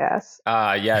survival, I guess.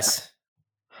 Yes.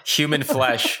 Human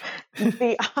flesh.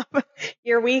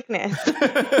 Your weakness.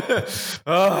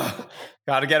 Oh,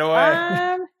 gotta get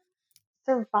away.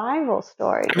 Survival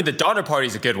story. I mean, the Donner Party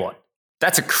is a good one.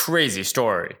 That's a crazy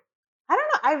story. I don't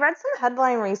know. I read some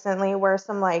headline recently where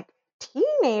some like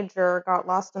teenager got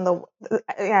lost in the.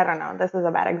 I don't know. This is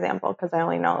a bad example because I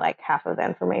only know like half of the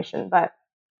information. But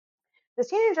this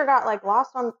teenager got like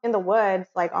lost in the woods,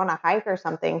 like on a hike or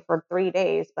something, for 3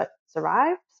 days, but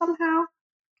survived somehow.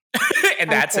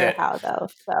 And that's it. How though?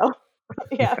 So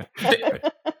yeah.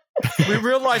 We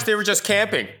realized they were just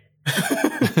camping.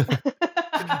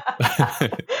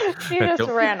 She just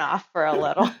ran off for a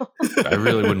little. I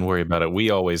really wouldn't worry about it. We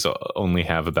always only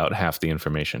have about half the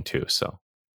information too, so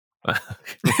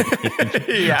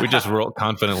we just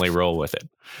confidently roll with it.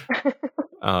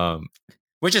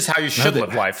 Which is how you should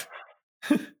live life.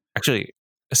 Actually,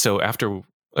 so after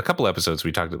a couple episodes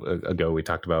we talked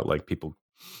about like people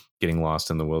getting lost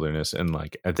in the wilderness, and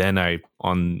like then I,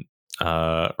 on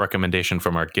recommendation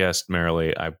from our guest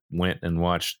Marilee, I went and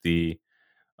watched the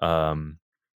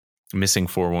Missing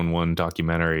 411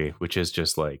 documentary, which is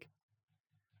just like,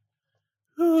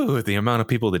 the amount of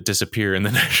people that disappear in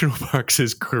the national parks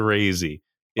is crazy.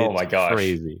 Oh my gosh,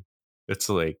 crazy. It's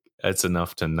like, it's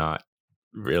enough to not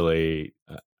really.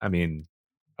 I mean,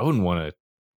 I wouldn't want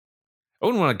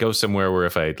to go somewhere where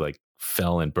if I like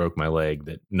fell and broke my leg,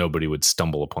 that nobody would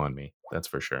stumble upon me. That's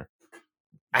for sure.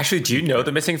 Actually, do you know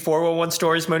the Missing 411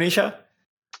 stories, Monisha?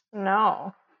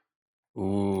 No.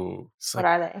 Ooh, what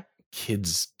are they?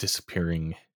 Kids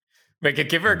disappearing. Wait,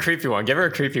 give her a creepy one. Give her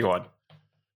a creepy one.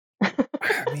 I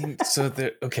mean, so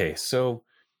okay. So,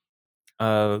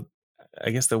 I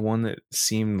guess the one that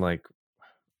seemed like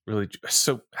really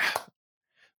so.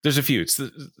 There's a few. It's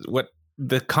what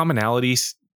the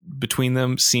commonalities between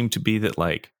them seem to be that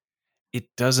like it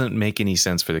doesn't make any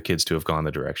sense for the kids to have gone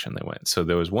the direction they went. So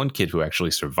there was one kid who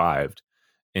actually survived,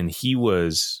 and he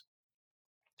was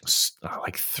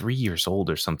like 3 years old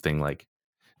or something, like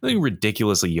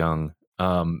ridiculously young,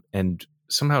 and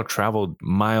somehow traveled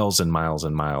miles and miles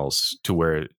and miles to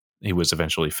where he was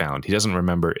eventually found. He doesn't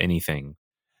remember anything,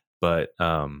 but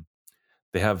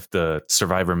they have the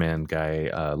Survivor Man guy,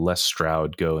 Les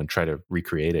Stroud, go and try to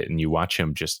recreate it, and you watch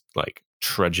him just like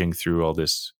trudging through all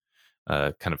this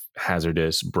kind of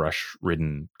hazardous,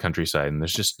 brush-ridden countryside, and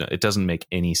there's just, it doesn't make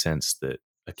any sense that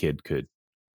a kid could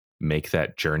make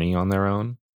that journey on their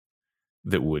own,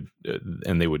 that would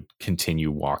and they would continue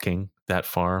walking that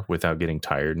far without getting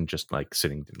tired and just like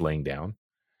laying down.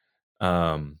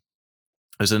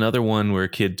 There's another one where a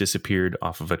kid disappeared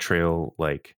off of a trail,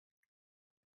 like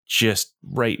just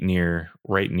right near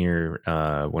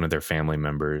one of their family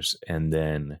members, and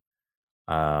then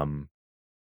I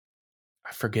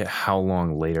forget how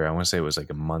long later. I want to say it was like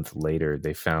a month later.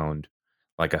 They found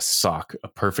like a sock, a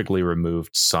perfectly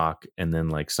removed sock, and then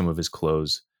like some of his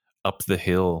clothes up the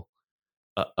hill,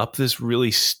 up this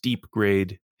really steep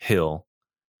grade hill,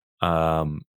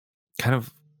 kind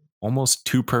of almost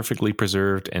too perfectly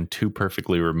preserved and too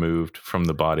perfectly removed from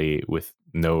the body with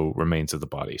no remains of the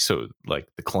body. So like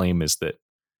the claim is that,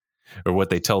 or what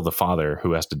they tell the father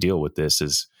who has to deal with this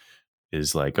is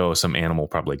like, oh, some animal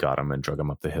probably got him and drug him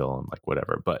up the hill and like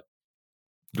whatever. But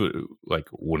like,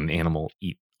 would an animal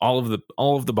eat all of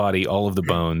the body, all of the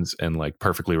bones, and like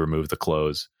perfectly remove the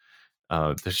clothes?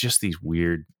 There's just these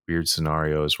weird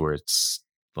scenarios where it's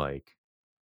like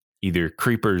either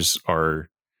creepers are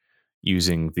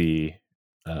using the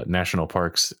national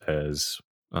parks as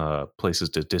places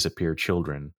to disappear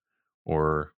children,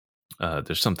 or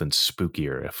there's something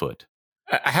spookier afoot.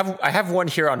 I have one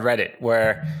here on Reddit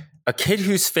where a kid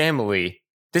whose family,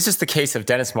 this is the case of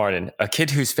Dennis Martin, a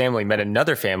kid whose family met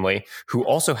another family who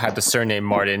also had the surname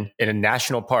Martin in a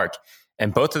national park,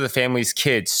 and both of the family's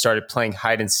kids started playing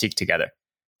hide and seek together.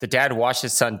 The dad watched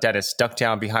his son Dennis duck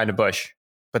down behind a bush,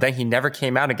 but then he never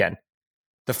came out again.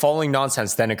 The following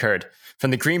nonsense then occurred. From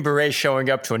the Green Berets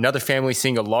showing up to another family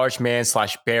seeing a large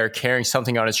man/bear carrying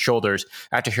something on his shoulders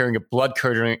after hearing a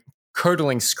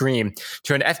blood-curdling scream,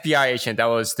 to an FBI agent that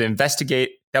was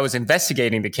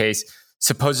investigating the case,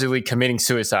 supposedly committing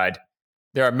suicide.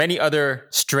 There are many other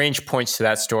strange points to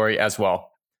that story as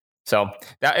well. So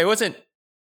that it wasn't.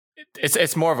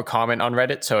 It's more of a comment on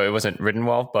Reddit, so it wasn't written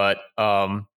well. But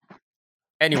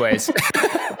anyways,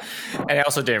 and I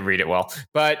also didn't read it well.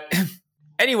 But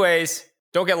anyways,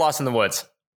 don't get lost in the woods.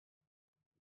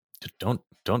 Don't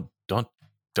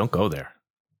go there.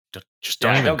 Just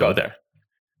don't even go there.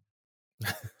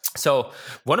 So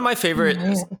one of my favorite.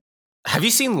 Have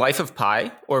you seen Life of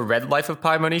Pi or read Life of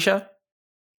Pi, Monisha?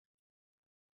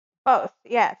 Both,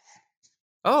 yes.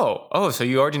 Oh, so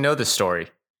you already know this story.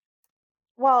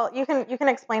 Well, you can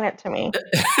explain it to me.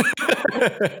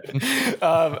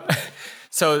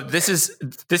 So this is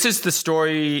the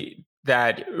story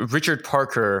that Richard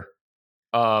Parker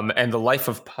and the Life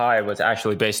of Pi was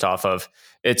actually based off of.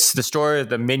 It's the story of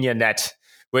the Mignonette,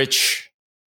 which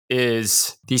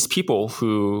is these people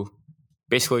who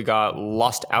basically got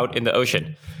lost out in the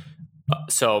ocean.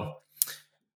 So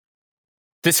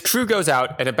this crew goes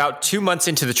out, and about 2 months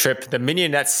into the trip, the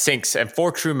Mignonette sinks, and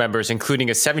 4 crew members, including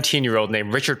a 17-year-old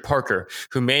named Richard Parker,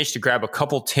 who managed to grab a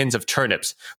couple tins of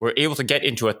turnips, were able to get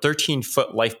into a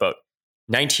 13-foot lifeboat.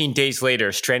 19 days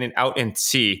later, stranded out in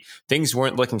sea, things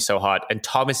weren't looking so hot, and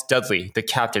Thomas Dudley, the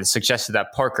captain, suggested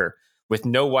that Parker, with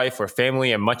no wife or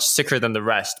family and much sicker than the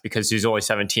rest because he was only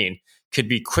 17, could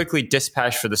be quickly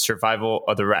dispatched for the survival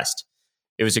of the rest.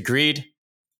 It was agreed.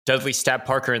 Dudley stabbed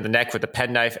Parker in the neck with a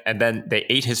penknife, and then they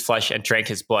ate his flesh and drank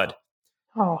his blood.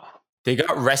 Oh. They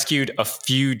got rescued a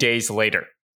few days later.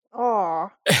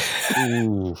 Oh.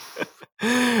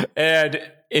 And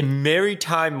in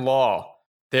maritime law,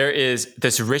 there is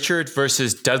this Richard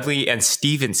versus Dudley and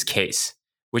Stevens case,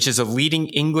 which is a leading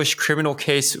English criminal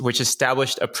case which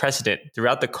established a precedent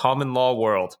throughout the common law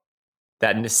world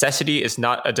that necessity is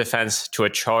not a defense to a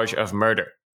charge of murder.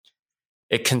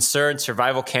 It concerned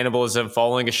survival cannibalism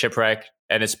following a shipwreck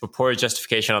and its purported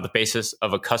justification on the basis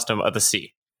of a custom of the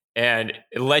sea. And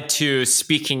it led to,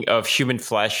 speaking of human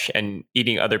flesh and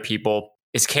eating other people,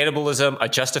 is cannibalism a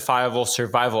justifiable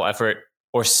survival effort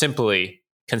or simply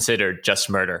considered just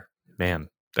murder? Man,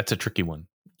 that's a tricky one.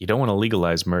 You don't want to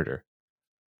legalize murder.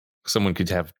 Someone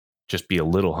could just be a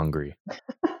little hungry.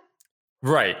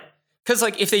 Right. Because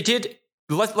like if they did,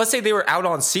 let's say they were out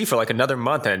on sea for like another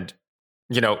month and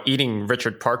eating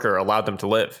Richard Parker allowed them to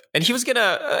live, and he was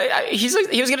gonna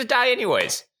die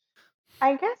anyways.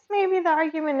 I guess maybe the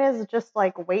argument is just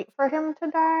like wait for him to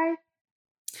die,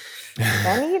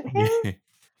 then eat him.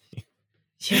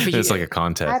 It's like a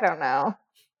contest. I don't know.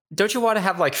 Don't you want to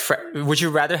have like? Would you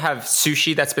rather have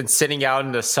sushi that's been sitting out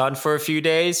in the sun for a few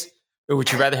days, or would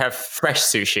you rather have fresh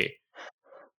sushi?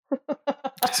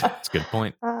 That's a good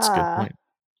point. That's a good point.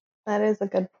 That is a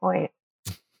good point.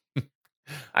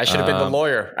 I should have been the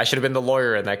lawyer. I should have been the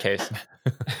lawyer in that case.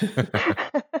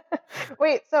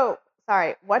 Wait, so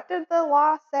sorry. What did the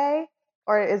law say,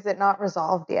 or is it not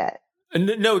resolved yet?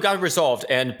 No, it got resolved,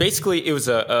 and basically, it was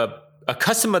a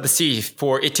custom of the sea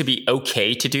for it to be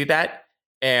okay to do that.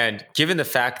 And given the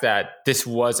fact that this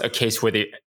was a case where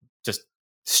they just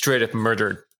straight up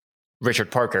murdered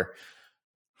Richard Parker,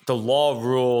 the law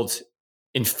ruled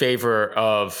in favor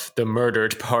of the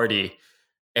murdered party,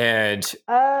 and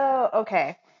Oh,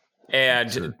 okay.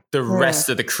 the rest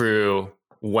of the crew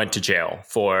went to jail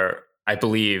for, I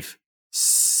believe,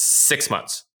 6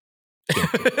 months.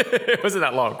 It wasn't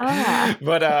that long,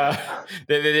 but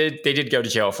they did go to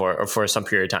jail for some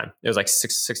period of time. It was like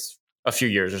a few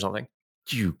years or something.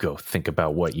 You go think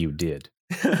about what you did.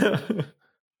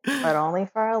 But only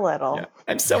for a little. Yeah.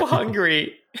 I'm so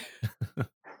hungry.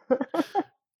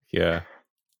 Yeah,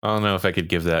 I don't know if I could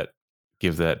give that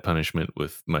punishment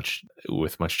with much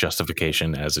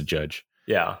justification as a judge.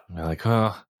 Yeah, I'm like,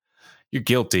 oh, you're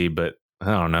guilty, but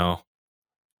I don't know.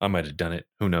 I might have done it.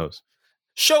 Who knows?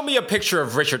 show me a picture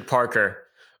of Richard Parker.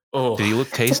 Oh, Did he look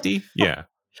tasty? Yeah,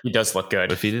 he does look good.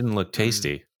 but if he didn't look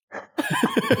tasty,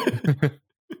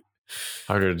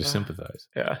 harder to sympathize.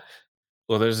 Yeah.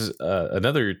 Well, there's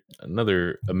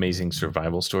another amazing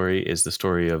survival story is the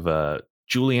story of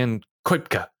Julian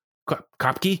Koepke.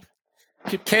 Koepke?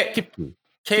 Koepcke.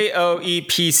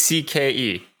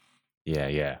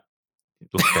 Yeah.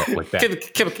 Like that.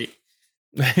 Kipke.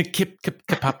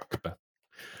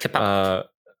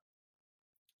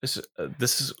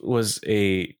 This was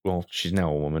she's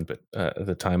now a woman, but at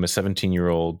the time, a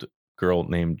 17-year-old girl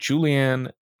named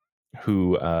Julianne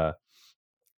who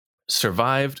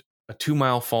survived a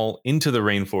 2-mile fall into the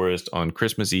rainforest on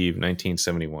Christmas Eve,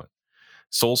 1971.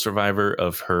 Sole survivor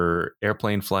of her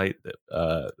airplane flight,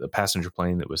 the passenger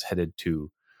plane that was headed to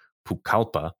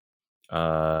Pucallpa.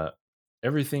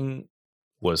 Everything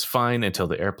was fine until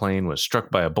the airplane was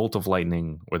struck by a bolt of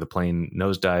lightning where the plane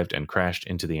nosedived and crashed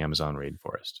into the Amazon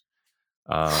rainforest.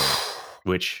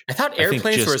 Which I thought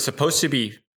airplanes were supposed to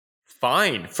be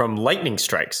fine from lightning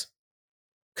strikes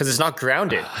because it's not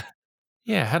grounded.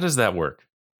 Yeah, how does that work?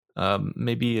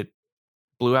 Maybe it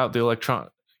blew out the electron.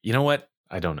 You know what?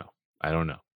 I don't know.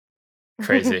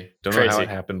 Crazy. Don't know how it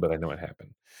happened, but I know it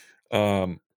happened.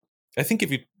 I think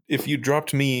if you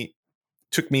took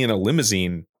me in a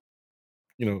limousine,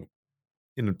 in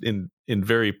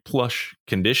very plush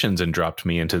conditions and dropped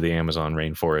me into the Amazon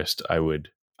rainforest, I would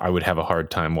have a hard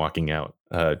time walking out.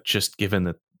 Just given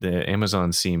that the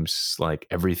Amazon seems like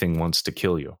everything wants to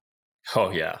kill you.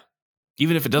 Oh yeah.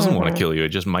 Even if it doesn't want to kill you, it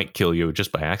just might kill you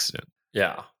just by accident.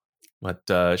 Yeah.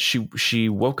 But she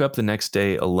woke up the next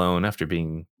day alone after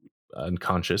being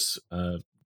unconscious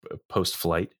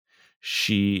post-flight.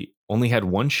 She only had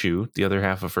one shoe. The other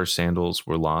half of her sandals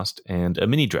were lost, and a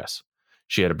mini dress.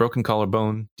 She had a broken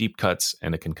collarbone, deep cuts,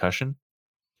 and a concussion.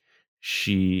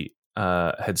 She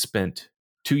had spent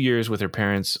 2 years with her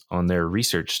parents on their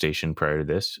research station prior to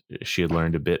this. She had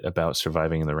learned a bit about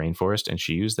surviving in the rainforest, and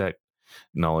she used that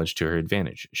knowledge to her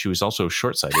advantage. She was also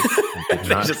short-sighted and did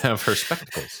not have her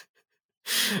spectacles.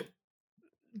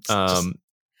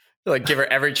 Like give her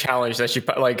every challenge that she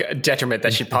detriment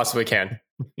that she possibly can.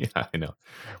 Yeah, I know.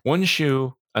 One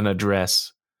shoe and a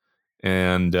dress,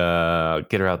 and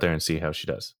get her out there and see how she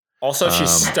does. Also, she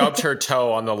stubbed her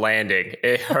toe on the landing.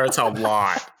 It hurts a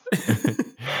lot.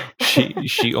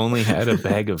 She only had a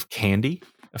bag of candy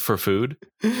for food.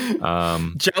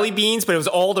 Jelly beans, but it was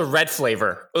all the red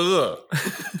flavor. Ugh.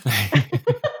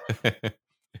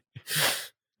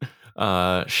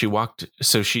 She walked.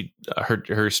 So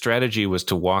her strategy was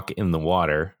to walk in the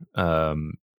water,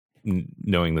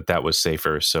 knowing that was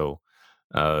safer. So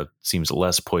seems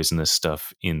less poisonous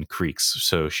stuff in creeks.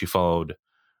 So she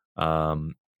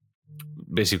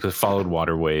basically followed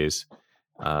waterways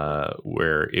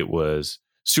where it was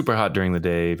super hot during the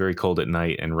day, very cold at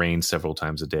night, and rained several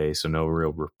times a day. So no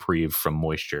real reprieve from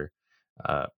moisture.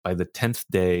 By the 10th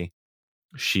day,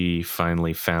 she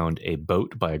finally found a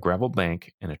boat by a gravel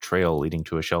bank and a trail leading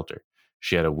to a shelter.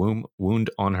 She had a wound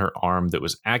on her arm that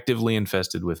was actively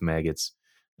infested with maggots,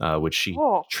 which she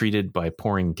treated by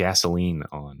pouring gasoline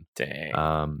on. Dang.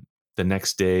 The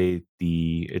next day,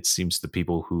 it seems the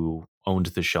people who owned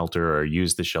the shelter or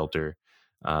used the shelter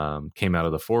came out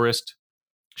of the forest.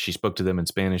 She spoke to them in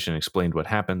Spanish and explained what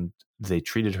happened. They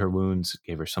treated her wounds,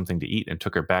 gave her something to eat, and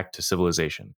took her back to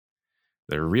civilization.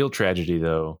 The real tragedy,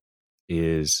 though,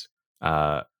 is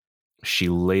she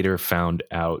later found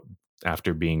out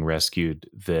after being rescued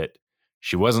that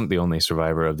she wasn't the only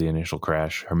survivor of the initial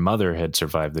crash. Her mother had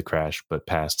survived the crash, but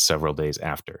passed several days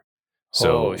after.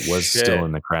 So was still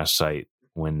in the crash site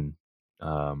when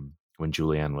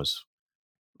Julianne was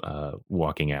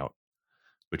walking out,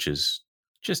 which is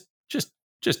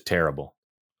just terrible.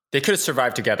 They could have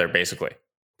survived together, basically.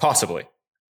 Possibly.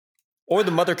 Or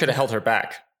the mother could have held her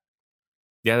back.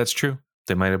 Yeah, that's true.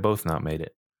 They might have both not made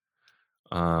it.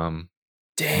 Dang. I'm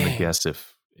gonna guess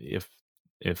if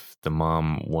the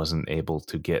mom wasn't able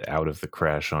to get out of the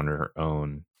crash on her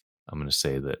own, I'm gonna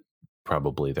say that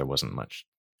probably there wasn't much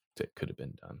that could have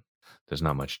been done. There's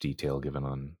not much detail given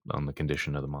on the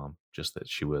condition of the mom, just that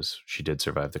she did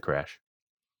survive the crash.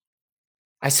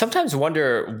 I sometimes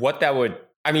wonder what that would.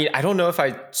 I mean, I don't know if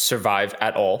I survive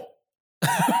at all.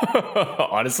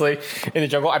 Honestly, in the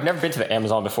jungle, I've never been to the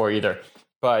Amazon before either.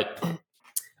 But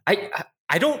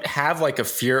I don't have like a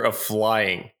fear of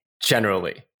flying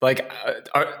generally. Like,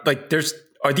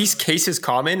 are these cases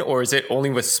common, or is it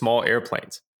only with small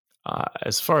airplanes?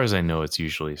 As far as I know, it's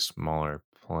usually smaller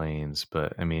planes.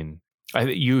 But I mean, I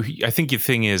think the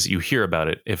thing is, you hear about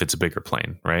it if it's a bigger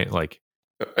plane, right? Like.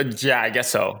 Yeah, I guess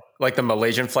so. Like the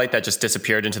Malaysian flight that just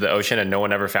disappeared into the ocean and no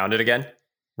one ever found it again.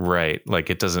 Right.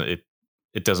 Like it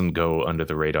doesn't go under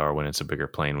the radar when it's a bigger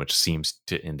plane, which seems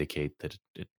to indicate that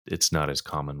it's not as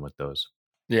common with those.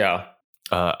 Yeah.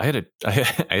 I had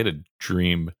a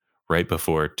dream right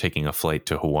before taking a flight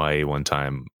to Hawaii one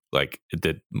time, like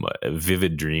a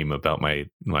vivid dream about my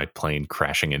plane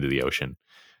crashing into the ocean.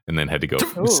 And then had to go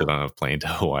sit on a plane to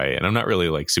Hawaii. And I'm not really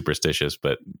like superstitious,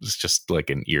 but it's just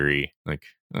like an eerie, like,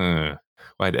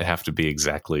 why'd it have to be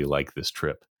exactly like this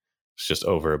trip? It's just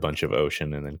over a bunch of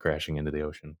ocean and then crashing into the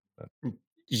ocean. But.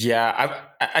 Yeah,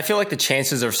 I feel like the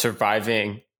chances of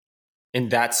surviving in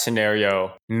that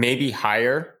scenario may be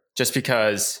higher just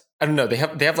because, I don't know, they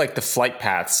have like the flight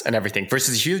paths and everything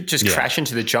versus if you just crash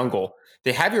into the jungle.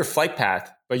 They have your flight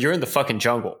path, but you're in the fucking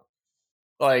jungle.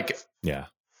 Like, yeah.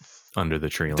 Under the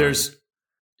tree line. There's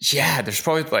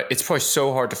probably like it's probably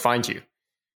so hard to find you.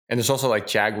 And there's also like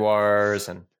jaguars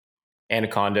and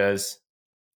anacondas.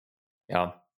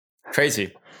 Yeah.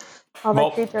 Crazy. All the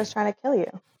creatures trying to kill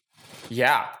you.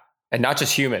 Yeah. And not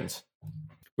just humans.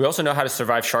 We also know how to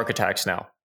survive shark attacks now.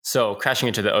 So crashing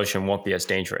into the ocean won't be as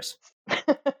dangerous.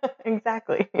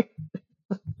 Exactly.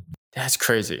 That's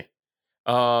crazy.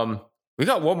 We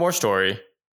got one more story.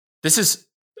 This is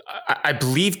I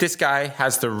believe this guy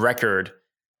has the record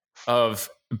of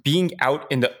being out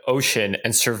in the ocean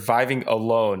and surviving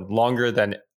alone longer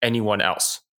than anyone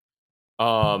else.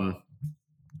 Have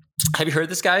you heard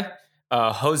this guy?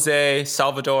 Jose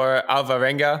Salvador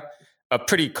Alvarenga, a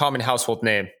pretty common household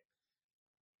name.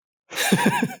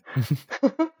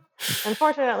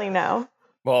 Unfortunately, no.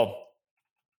 Well,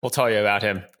 we'll tell you about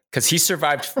him because he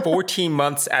survived 14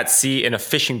 months at sea in a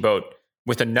fishing boat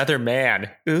with another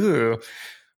man. Ooh.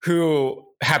 Who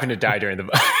happened to die during the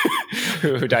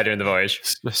who died during the voyage?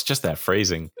 It's just that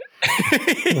phrasing.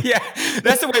 Yeah,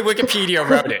 that's the way Wikipedia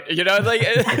wrote it. You know, like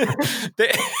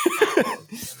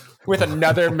with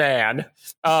another man.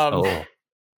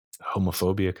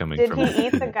 Homophobia coming from. Did he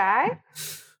eat the guy?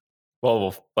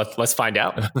 Well, let's find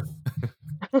out.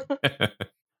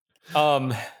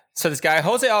 So this guy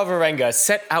Jose Alvarenga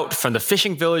set out from the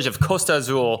fishing village of Costa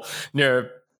Azul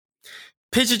near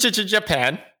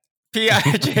Japan.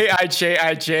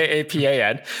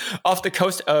 Pijijapan, off the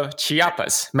coast of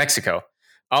Chiapas, Mexico.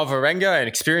 Alvarenga, an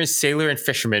experienced sailor and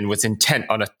fisherman, was intent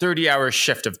on a 30-hour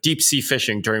shift of deep-sea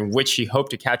fishing during which he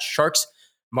hoped to catch sharks,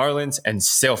 marlins, and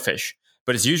sailfish.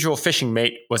 But his usual fishing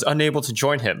mate was unable to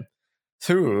join him.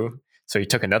 So he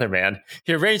took another man.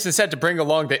 He arranged instead to bring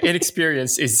along the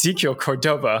inexperienced Ezequiel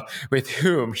Cordoba, with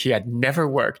whom he had never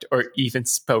worked or even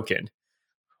spoken.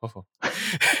 Oh.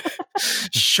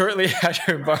 Shortly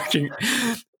after embarking,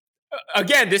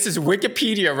 again, this is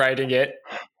Wikipedia writing it.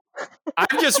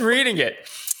 I'm just reading it.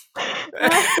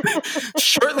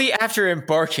 Shortly after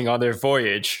embarking on their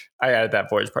voyage, I added that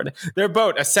voyage part. Their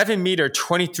boat, a 7-meter,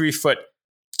 23-foot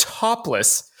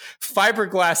topless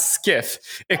fiberglass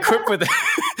skiff equipped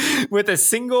with a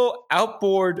single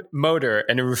outboard motor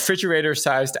and a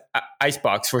refrigerator-sized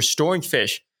icebox for storing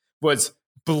fish, was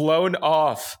blown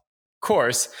off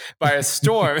course by a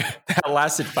storm that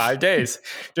lasted 5 days,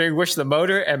 during which the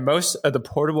motor and most of the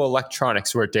portable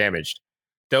electronics were damaged.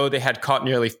 Though they had caught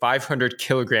nearly 500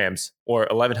 kilograms, or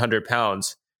 1,100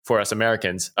 pounds for us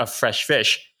Americans, of fresh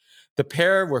fish, the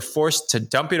pair were forced to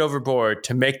dump it overboard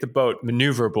to make the boat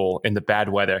maneuverable in the bad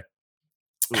weather.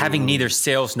 Having neither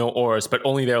sails nor oars, but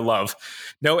only their love,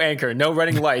 no anchor, no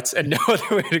running lights, and no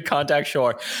other way to contact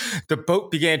shore, the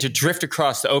boat began to drift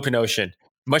across the open ocean.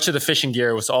 Much of the fishing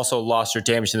gear was also lost or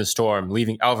damaged in the storm,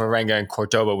 leaving Alvarenga and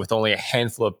Cordoba with only a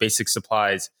handful of basic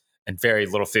supplies and very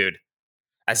little food.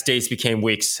 As days became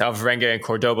weeks, Alvarenga and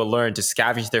Cordoba learned to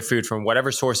scavenge their food from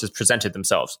whatever sources presented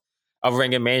themselves.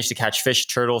 Alvarenga managed to catch fish,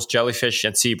 turtles, jellyfish,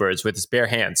 and seabirds with his bare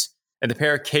hands, and the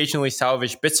pair occasionally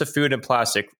salvaged bits of food and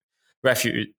plastic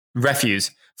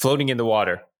refuse floating in the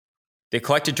water. They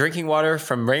collected drinking water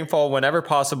from rainfall whenever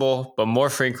possible, but more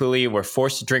frequently were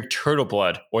forced to drink turtle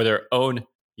blood or their own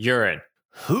urine.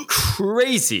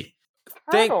 Crazy.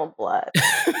 turtle blood.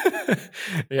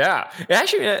 Yeah.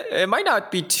 Actually, it might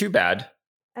not be too bad.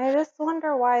 I just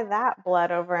wonder why that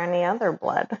blood over any other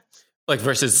blood. Like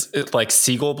versus like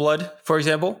seagull blood, for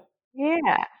example.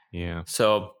 Yeah. Yeah.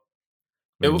 So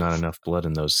Maybe not enough blood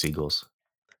in those seagulls.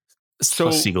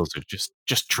 Plus, seagulls are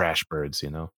just trash birds, you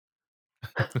know?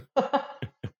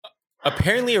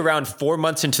 Apparently, around 4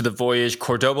 months into the voyage,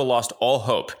 Cordoba lost all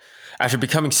hope after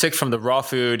becoming sick from the raw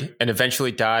food and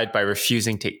eventually died by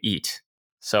refusing to eat.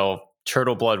 So,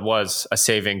 turtle blood was a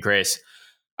saving grace.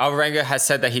 Alvarenga has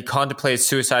said that he contemplated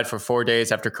suicide for 4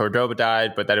 days after Cordoba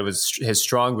died, but that it was his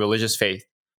strong religious faith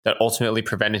that ultimately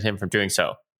prevented him from doing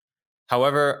so.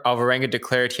 However, Alvarenga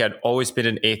declared he had always been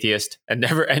an atheist and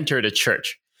never entered a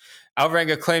church.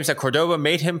 Alvarenga claims that Cordoba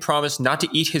made him promise not to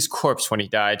eat his corpse when he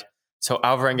died, so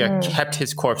Alvarenga kept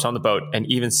his corpse on the boat and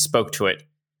even spoke to it.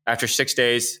 After 6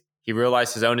 days, he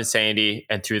realized his own insanity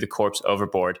and threw the corpse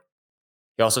overboard.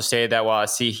 He also stated that while at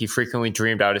sea, he frequently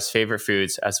dreamed out his favorite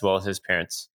foods as well as his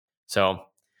parents. So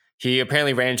he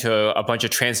apparently ran into a bunch of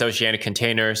transoceanic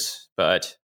containers,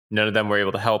 but none of them were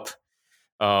able to help.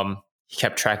 He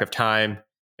kept track of time,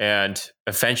 and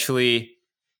eventually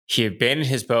he abandoned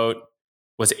his boat,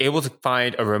 was able to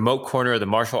find a remote corner of the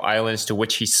Marshall Islands to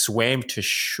which he swam to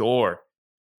shore,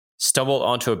 stumbled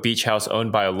onto a beach house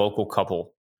owned by a local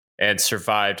couple, and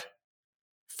survived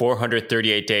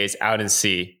 438 days out in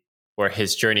sea, where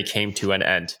his journey came to an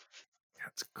end.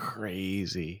 That's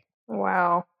crazy.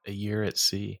 Wow. A year at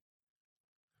sea.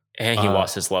 And he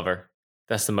lost his lover.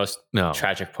 That's the most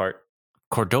tragic part.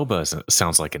 Cordoba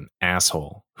sounds like an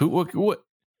asshole. What?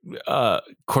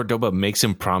 Cordoba makes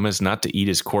him promise not to eat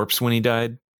his corpse when he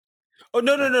died? Oh,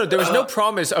 no. There was no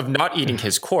promise of not eating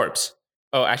his corpse.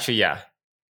 Oh, actually, yeah.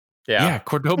 Yeah,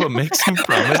 Cordoba makes him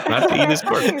promise not to eat his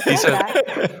corpse. He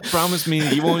said, promise me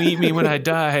you won't eat me when I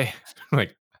die. I'm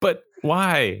like, but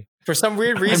why? For some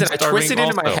weird reason, I twisted it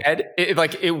in my head.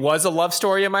 It was a love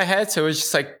story in my head. So it was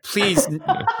just like, please don't.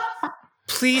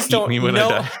 Eat me when I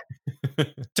die.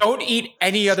 Don't eat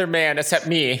any other man except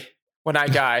me when I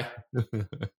die.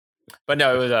 But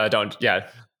no, it was don't. Yeah,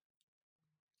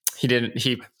 he didn't.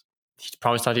 He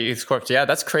promised not to eat his corpse. Yeah,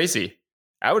 that's crazy.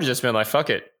 I would have just been like, "Fuck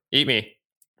it, eat me,"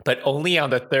 but only on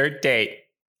the third date.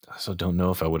 I also don't know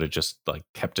if I would have just like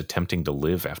kept attempting to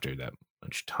live after that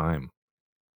much time.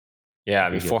 Yeah,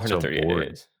 I mean, 438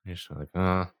 days. You're just like,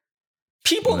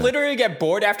 people literally get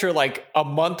bored after like a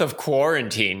month of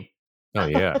quarantine. Oh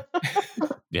yeah,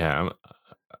 yeah.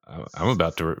 I'm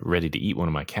about to ready to eat one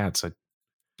of my cats. I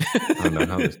don't know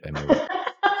how this guy made it.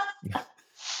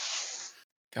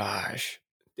 Gosh,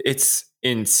 it's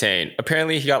insane.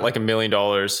 Apparently, he got like $1 million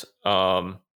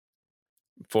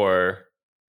for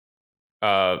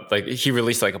like he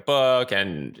released like a book,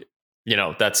 and you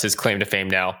know that's his claim to fame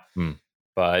now.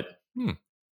 But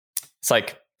it's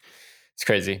like it's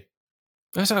crazy.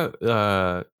 I saw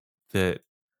that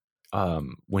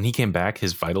when he came back,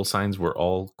 his vital signs were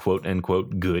all quote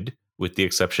unquote good, with the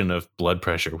exception of blood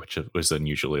pressure, which was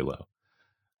unusually low.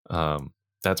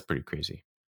 That's pretty crazy.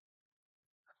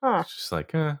 Huh. It's just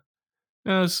like,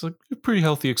 it's like a pretty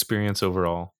healthy experience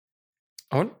overall.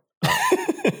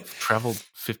 Traveled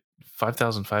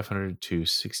 5,500 to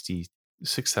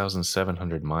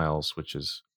 66,700 miles, which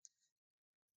is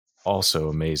also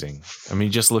amazing. I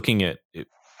mean, just looking at it,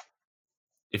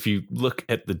 if you look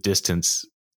at the distance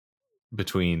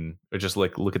between, or just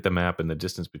like look at the map and the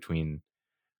distance between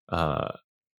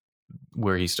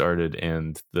where he started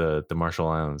and the Marshall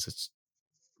Islands, it's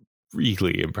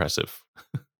really impressive.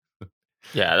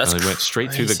 Yeah, that's and they went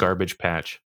straight through the garbage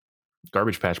patch.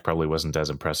 Garbage patch probably wasn't as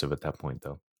impressive at that point,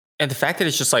 though. And the fact that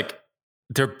it's just like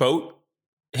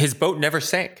his boat never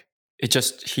sank. He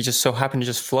just so happened to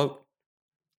just float.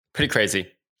 Pretty crazy.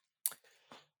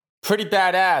 Pretty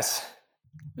badass.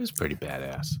 It was pretty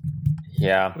badass.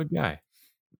 Yeah. What a guy.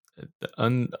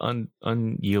 The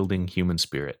unyielding human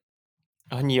spirit.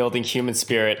 Unyielding human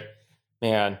spirit.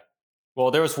 Man. Well,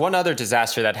 there was one other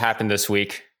disaster that happened this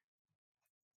week.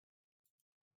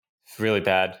 Really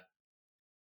bad.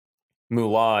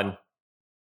 Mulan.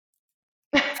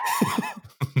 I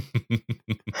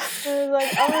was like,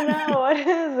 oh no, what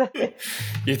is it?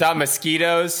 You thought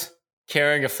mosquitoes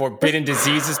carrying a forbidden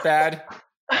disease is bad?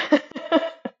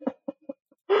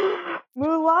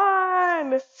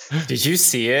 Mulan! Did you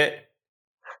see it?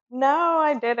 No,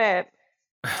 I didn't.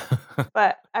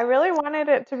 But I really wanted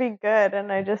it to be good,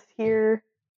 and I just hear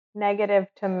negative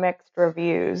to mixed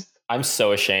reviews. I'm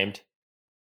so ashamed.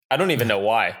 I don't even know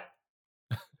why.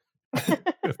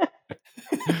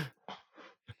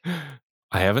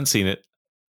 I haven't seen it.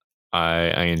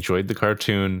 I enjoyed the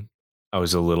cartoon. I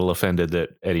was a little offended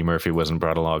that Eddie Murphy wasn't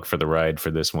brought along for the ride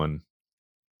for this one.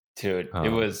 Dude,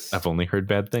 it was. I've only heard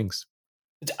bad things.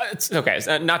 It's okay. It's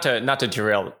not to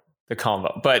derail the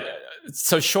convo, but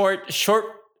so short.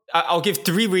 I'll give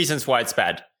 3 reasons why it's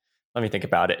bad. Let me think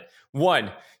about it.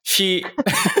 1, she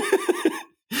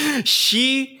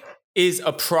is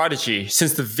a prodigy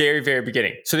since the very, very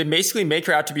beginning. So they basically make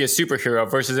her out to be a superhero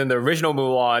versus in the original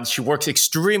Mulan, she works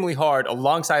extremely hard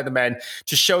alongside the men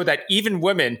to show that even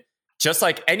women, just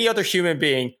like any other human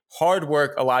being, hard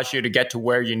work allows you to get to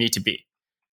where you need to be.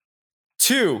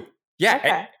 2,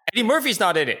 Okay. Eddie Murphy's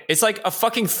not in it. It's like a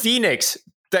fucking phoenix,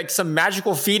 like some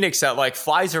magical phoenix that like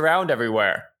flies around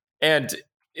everywhere. And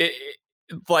it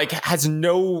like has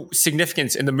no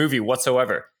significance in the movie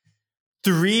whatsoever.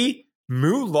 3,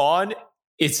 Mulan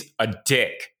is a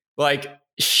dick. Like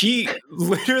she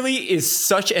literally is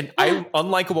such an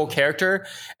unlikable character,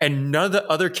 and none of the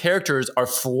other characters are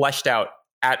fleshed out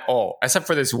at all, except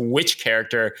for this witch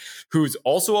character who's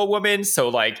also a woman. So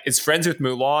like is friends with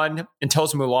Mulan and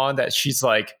tells Mulan that she's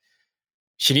like,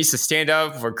 she needs to stand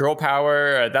up for girl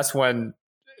power. That's when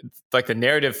like the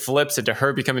narrative flips into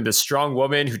her becoming the strong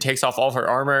woman who takes off all of her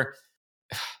armor.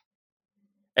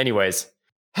 Anyways.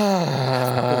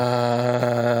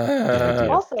 idea of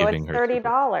Also, giving it's her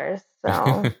 $30. So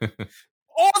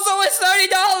Also, it's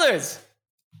 $30.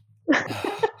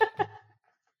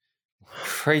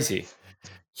 Crazy.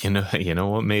 You know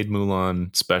what made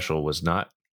Mulan special was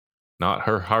not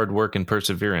her hard work and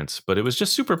perseverance, but it was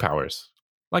just superpowers,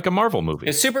 like a Marvel movie.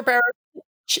 It's superpower,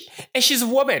 and she's a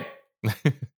woman.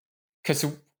 Because,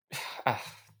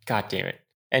 God damn it.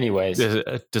 Anyways,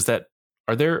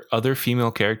 Are there other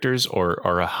female characters, or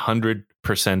are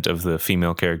 100% of the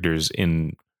female characters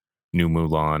in New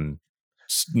Mulan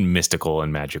mystical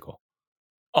and magical?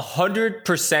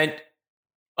 100%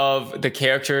 of the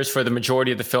characters for the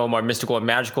majority of the film are mystical and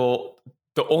magical.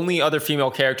 The only other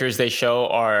female characters they show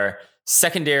are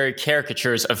secondary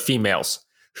caricatures of females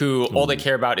who all they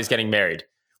care about is getting married,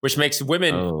 which makes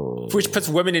women, which puts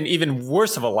women in even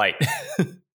worse of a light.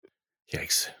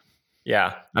 Yikes.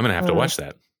 Yeah. I'm going to have to watch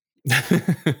that.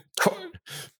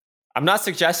 I'm not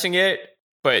suggesting it,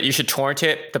 but you should torrent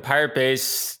it. The Pirate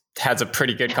Base has a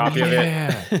pretty good copy of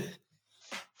it.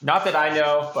 Not that I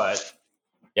know, but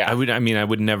yeah. I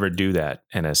would never do that,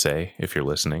 NSA, if you're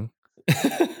listening.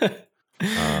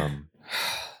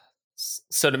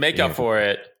 So to make up for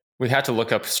it, we had to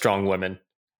look up strong women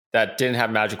that didn't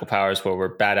have magical powers but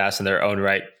were badass in their own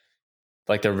right,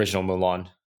 like the original Mulan.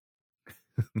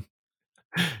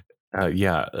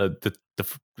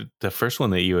 The first one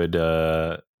that you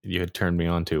had turned me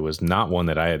on to was not one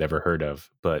that I had ever heard of,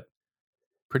 but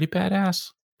pretty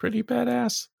badass.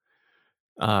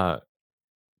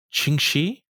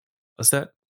 Qingxi? Was that?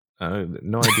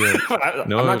 No idea. I'm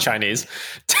not Chinese.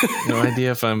 No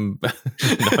idea if I'm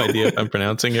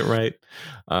pronouncing it right.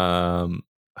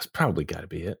 That's probably got to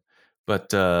be it.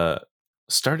 But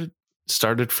started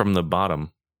from the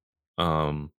bottom,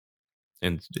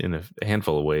 in a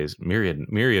handful of ways,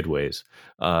 myriad ways.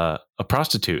 A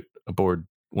prostitute aboard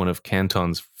one of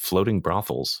Canton's floating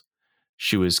brothels.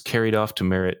 She was carried off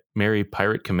to marry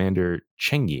pirate commander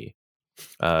Cheng Yi.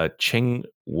 Cheng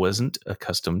wasn't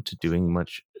accustomed to doing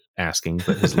much asking,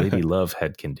 but his lady love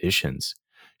had conditions.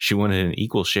 She wanted an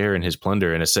equal share in his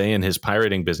plunder and a say in his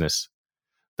pirating business.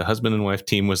 The husband and wife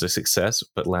team was a success,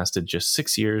 but lasted just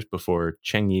 6 years before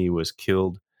Cheng Yi was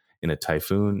killed in a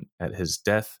typhoon. At his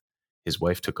death, his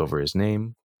wife took over his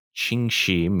name.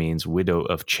 Qingxi means widow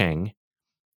of Cheng,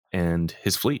 and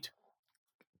his fleet.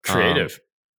 Creative.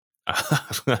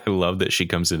 I love that she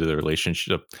comes into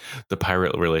the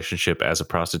pirate relationship as a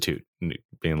prostitute,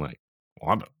 being like,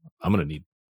 well, I'm gonna need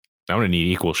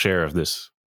equal share of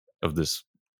this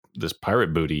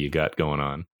pirate booty you got going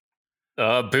on.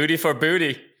 Booty for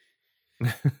booty.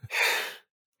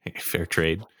 Fair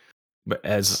trade. But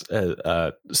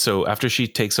so after she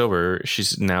takes over,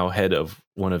 she's now head of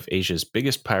one of Asia's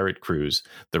biggest pirate crews,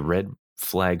 the Red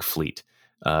Flag Fleet.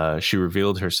 She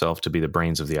revealed herself to be the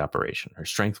brains of the operation. Her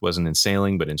strength wasn't in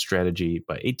sailing, but in strategy.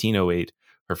 By 1808,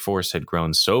 her force had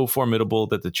grown so formidable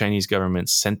that the Chinese government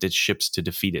sent its ships to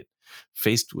defeat it.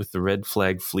 Faced with the Red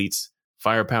Flag Fleet's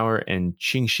firepower and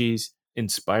Qingxi's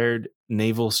inspired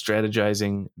naval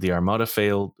strategizing, the Armada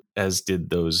failed, as did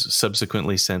those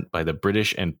subsequently sent by the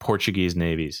British and Portuguese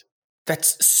navies.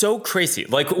 That's so crazy.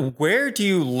 Like, where do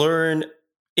you learn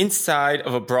inside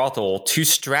of a brothel to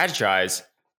strategize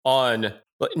on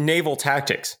naval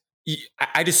tactics?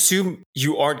 I'd assume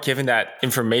you aren't given that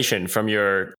information from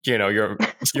your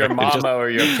mama or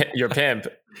your pimp.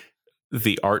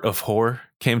 The Art of Whore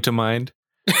came to mind.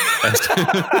 a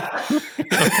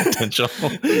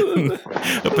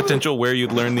potential where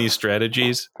you'd learn these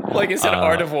strategies. Like it's an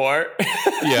art of war.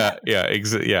 Yeah.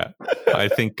 I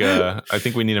think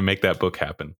we need to make that book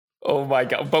happen. Oh my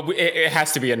God. But it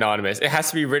has to be anonymous. It has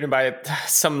to be written by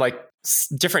some like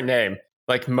different name,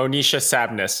 like Monisha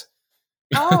Sabnus.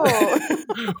 Oh.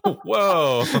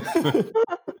 Whoa.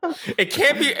 It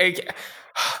can't be.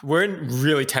 We're in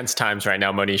really tense times right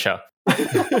now, Monisha.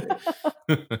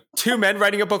 2 men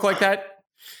writing a book like that?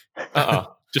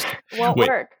 Just Won't wait.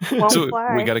 work. Won't So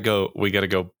fly. we gotta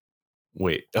go.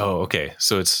 Wait. Oh, okay.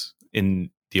 So it's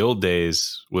in the old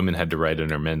days, women had to write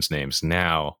under men's names.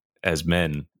 Now, as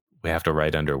men, we have to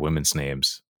write under women's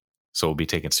names. So we'll be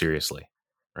taken seriously,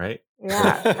 right?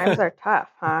 Yeah, times are tough,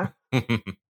 huh?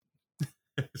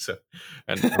 So,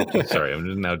 and okay, sorry,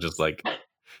 I'm now just like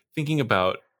thinking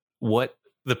about what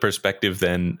the perspective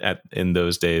then in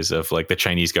those days of like the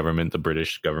Chinese government, the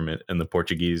British government, and the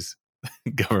Portuguese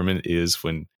government is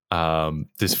when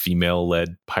this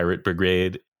female-led pirate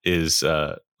brigade is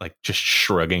like just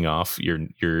shrugging off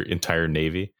your entire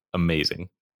navy. Amazing.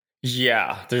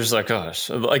 Yeah, there's like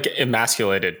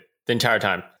emasculated the entire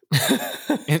time.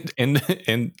 and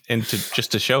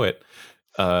to show it,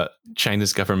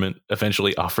 China's government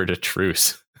eventually offered a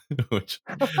truce, which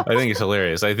I think is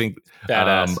hilarious. I think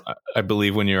I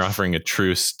believe when you're offering a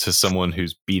truce to someone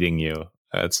who's beating you,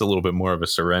 it's a little bit more of a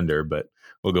surrender, but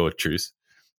we'll go with truce.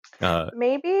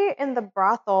 Maybe in the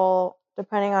brothel,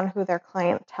 depending on who their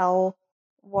clientele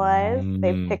was,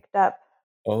 they picked up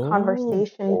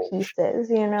conversation pieces,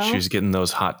 you know? She was getting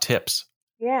those hot tips.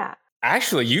 Yeah.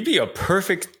 Actually,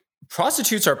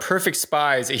 prostitutes are perfect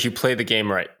spies if you play the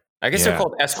game right. I guess they're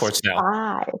called escorts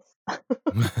now.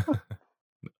 Spies.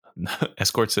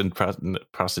 Escorts and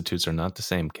prostitutes are not the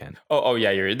same, Ken. Oh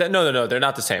yeah, no, they're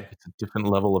not the same. It's a different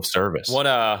level of service.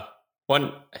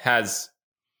 One has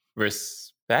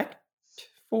respect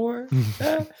for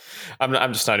that.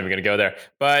 I'm just not even gonna go there.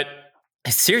 But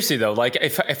seriously though, like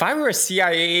if I were a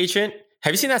CIA agent,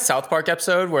 have you seen that South Park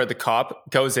episode where the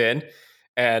cop goes in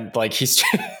and like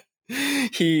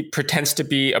he pretends to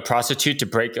be a prostitute to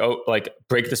break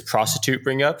this prostitute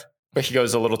ring up, but he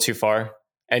goes a little too far.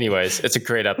 Anyways, it's a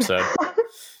great episode.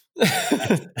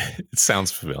 It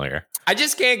sounds familiar. I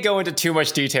just can't go into too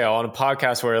much detail on a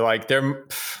podcast where like there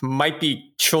might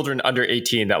be children under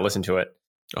 18 that listen to it.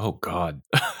 Oh God.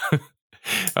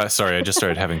 Sorry, I just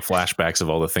started having flashbacks of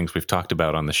all the things we've talked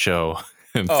about on the show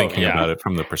and thinking about it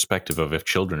from the perspective of if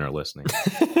children are listening.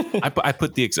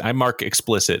 I mark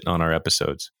explicit on our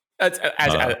episodes.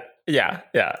 To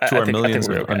our millions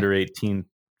of under 18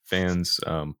 fans,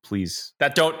 please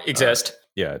that don't exist.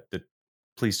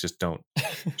 Please just don't.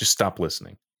 Just stop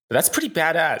listening. That's pretty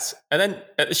badass. And then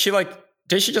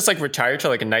did she just like retire to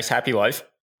like a nice happy life?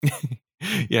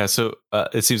 Yeah, so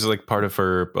it seems like part of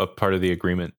the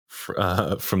agreement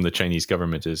from the Chinese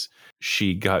government is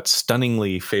she got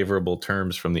stunningly favorable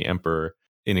terms from the emperor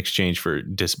in exchange for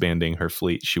disbanding her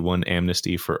fleet. She won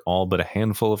amnesty for all but a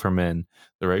handful of her men,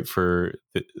 the right for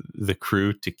the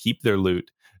crew to keep their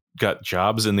loot, got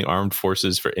jobs in the armed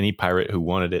forces for any pirate who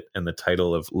wanted it, and the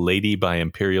title of Lady by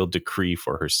Imperial Decree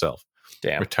for herself.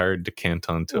 Damn. Retired to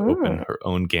Canton to open her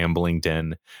own gambling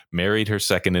den, married her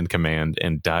second in command,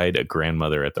 and died a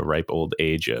grandmother at the ripe old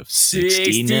age of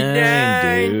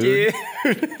 69, dude.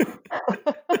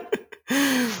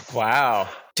 Wow.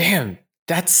 Damn.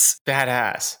 That's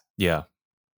badass. Yeah.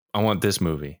 I want this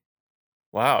movie.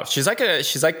 Wow. She's like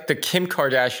the Kim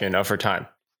Kardashian of her time.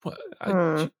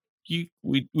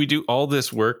 We do all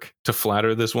this work to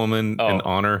flatter this woman and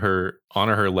honor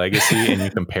her legacy, and you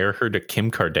compare her to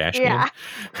Kim Kardashian.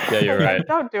 Yeah, you're right.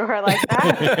 Don't do her like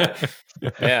that.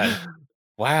 Man,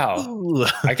 wow.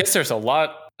 I guess there's a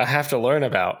lot I have to learn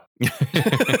about. I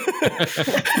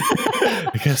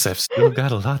guess I've still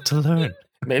got a lot to learn.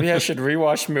 Maybe I should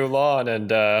rewatch Mulan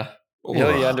and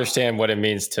really understand what it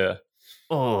means to.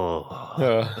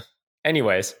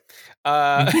 Anyways,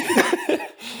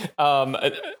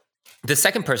 the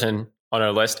second person on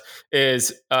our list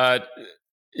is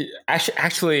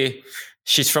actually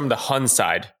she's from the Han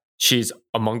side. She's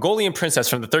a Mongolian princess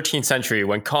from the 13th century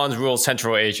when Khans ruled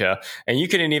Central Asia, and you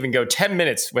couldn't even go 10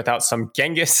 minutes without some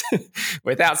Genghis,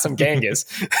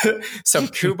 some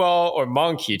Kubal or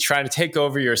Monkey trying to take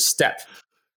over your steppe.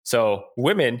 So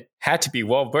women had to be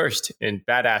well versed in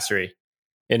badassery.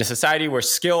 In a society where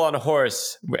skill on a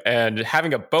horse and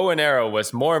having a bow and arrow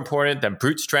was more important than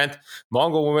brute strength,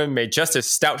 Mongol women made just as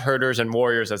stout herders and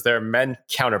warriors as their men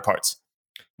counterparts.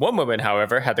 One woman,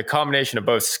 however, had the combination of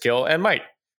both skill and might.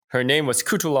 Her name was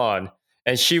Kutulan,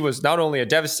 and she was not only a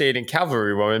devastating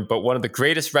cavalry woman, but one of the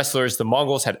greatest wrestlers the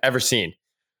Mongols had ever seen.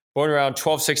 Born around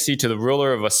 1260 to the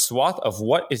ruler of a swath of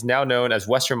what is now known as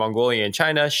Western Mongolia in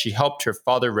China, she helped her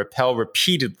father repel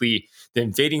repeatedly the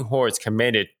invading hordes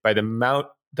commanded by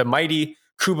the mighty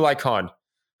Kublai Khan,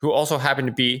 who also happened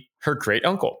to be her great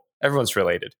uncle. Everyone's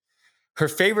related. Her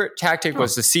favorite tactic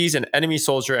was to seize an enemy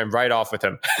soldier and ride off with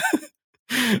him.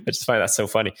 I just find that so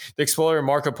funny. The explorer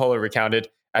Marco Polo recounted,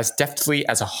 as deftly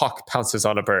as a hawk pounces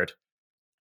on a bird.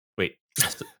 Wait.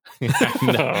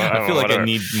 I feel like I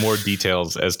need more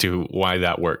details as to why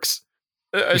that works.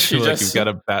 You've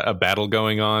got a battle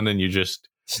going on and you just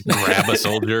grab a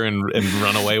soldier and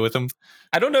run away with him.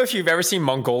 I don't know if you've ever seen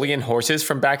Mongolian horses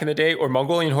from back in the day or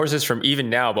Mongolian horses from even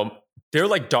now, but they're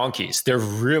like donkeys. They're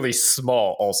really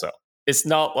small also. It's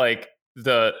not like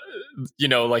the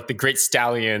great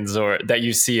stallions or that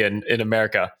you see in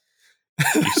America.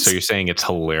 So you're saying it's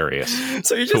hilarious.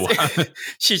 So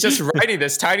she's just riding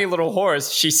this tiny little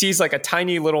horse. She sees like a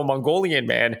tiny little Mongolian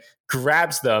man,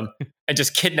 grabs them and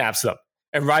just kidnaps them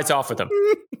and rides off with them.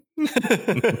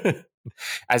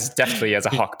 As deftly as a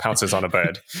hawk pounces on a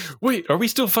bird. Wait, are we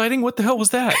still fighting? What the hell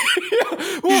was that?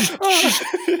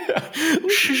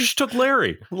 She just took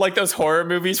Larry. Like those horror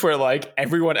movies where like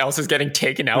everyone else is getting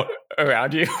taken out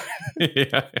around you.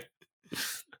 Yeah.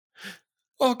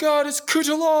 Oh God, it's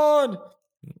Kutulan!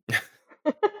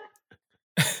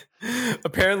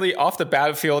 Apparently, off the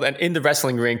battlefield and in the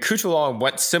wrestling ring, Kutulan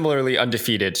went similarly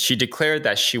undefeated. She declared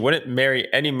that she wouldn't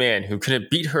marry any man who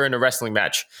couldn't beat her in a wrestling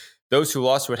match. Those who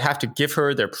lost would have to give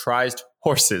her their prized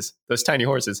horses, those tiny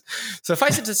horses.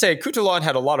 Suffice it to say, Kutulan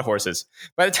had a lot of horses.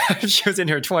 By the time she was in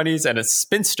her 20s and a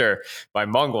spinster by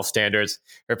Mongol standards,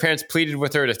 her parents pleaded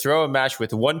with her to throw a match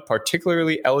with one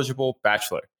particularly eligible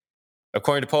bachelor.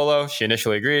 According to Polo, she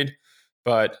initially agreed,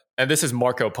 and this is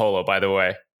Marco Polo, by the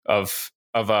way, of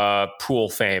pool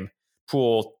fame,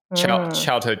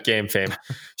 childhood game fame.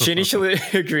 She initially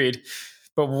agreed,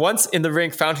 but once in the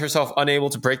ring found herself unable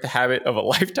to break the habit of a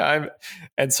lifetime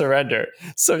and surrender.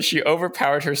 So she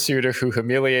overpowered her suitor, who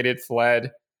humiliated,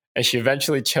 fled, and she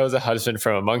eventually chose a husband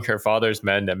from among her father's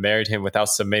men and married him without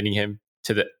submitting him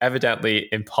to the evidently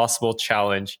impossible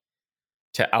challenge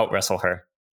to out-wrestle her.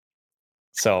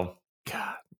 So,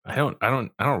 God, I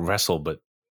don't wrestle, but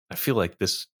I feel like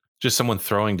this just someone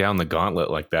throwing down the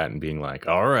gauntlet like that and being like,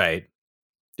 "All right,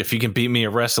 if you can beat me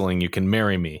at wrestling, you can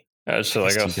marry me." You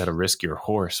got to risk your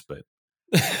horse, but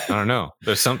I don't know.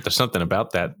 There's something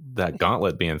about that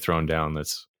gauntlet being thrown down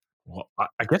that's. Well,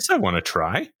 I guess I want to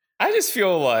try. I just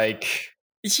feel like,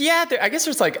 I guess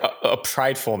there's like a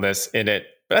pridefulness in it,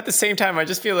 but at the same time, I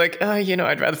just feel like,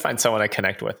 I'd rather find someone I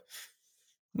connect with.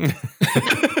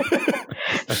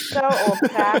 So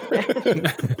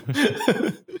old-fashioned.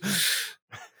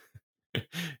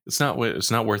 It's not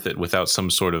worth it without some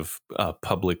sort of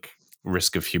public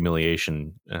risk of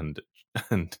humiliation and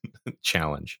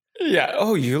challenge. Yeah.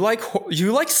 Oh, you like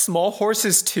small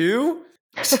horses too?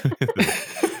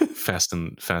 Fast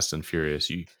and Furious.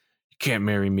 You can't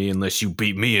marry me unless you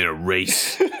beat me in a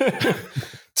race.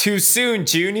 Too soon,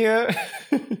 Junior.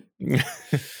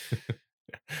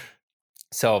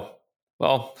 So,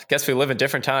 well, I guess we live in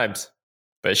different times,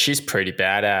 but she's pretty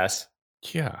badass.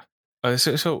 Yeah. I guess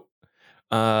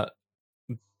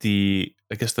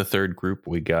the third group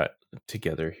we got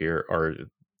together here are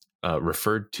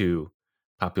referred to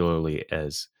popularly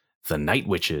as the Night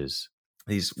Witches.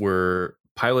 These were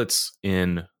pilots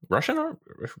in Russian.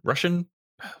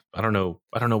 I don't know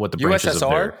what the branches of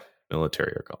their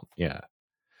military are called. Yeah.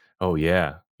 Oh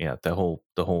yeah. Yeah. The whole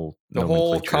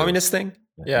communist thing.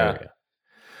 Yeah.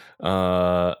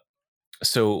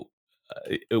 So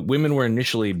women were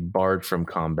initially barred from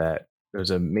combat. There's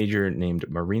a major named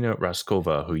Marina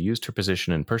Raskova who used her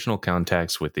position and personal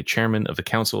contacts with the chairman of the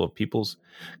Council of People's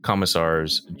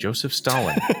Commissars, Joseph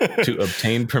Stalin, to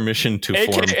obtain permission to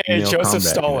form female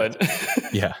Joseph combat Stalin.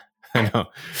 Yeah, I know.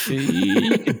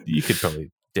 You could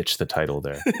probably ditch the title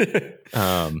there.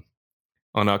 On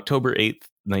October 8th,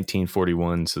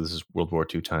 1941, so this is World War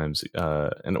II times,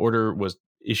 an order was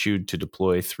issued to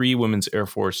deploy 3 Women's Air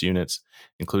Force units,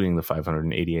 including the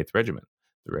 588th Regiment.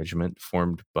 The regiment,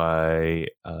 formed by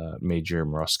Major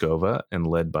Moroskova and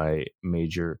led by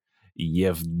Major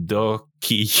Yevdokia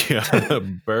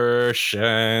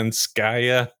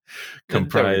Bershanskaya,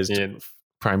 comprised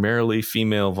primarily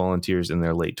female volunteers in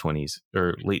their late teens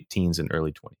and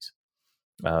early 20s.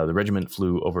 The regiment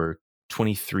flew over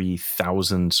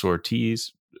 23,000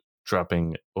 sorties,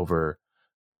 dropping over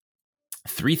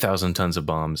 3,000 tons of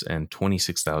bombs and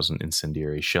 26,000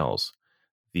 incendiary shells.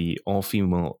 The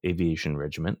all-female aviation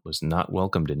regiment was not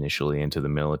welcomed initially into the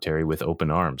military with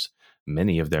open arms.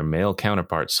 Many of their male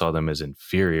counterparts saw them as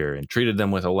inferior and treated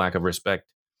them with a lack of respect.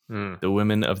 The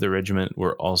women of the regiment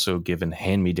were also given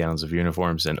hand-me-downs of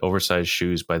uniforms and oversized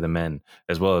shoes by the men,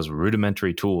 as well as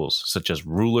rudimentary tools such as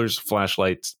rulers,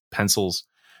 flashlights, pencils,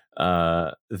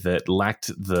 that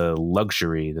lacked the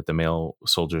luxury that the male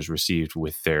soldiers received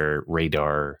with their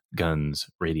radar, guns,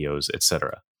 radios,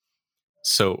 etc.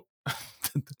 So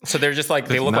they're just like,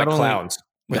 they look like clowns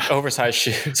with oversized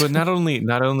shoes. But not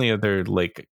only are they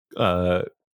like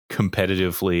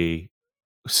competitively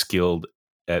skilled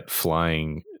at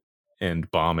flying and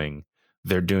bombing,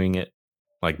 they're doing it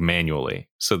like manually.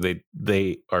 So they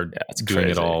are doing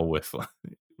it all with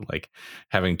like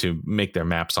having to make their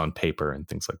maps on paper and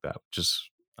things like that, which is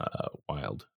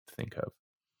wild to think of.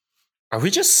 Are we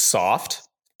just soft?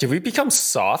 Did we become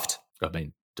soft? I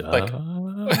mean, like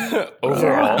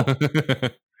overall.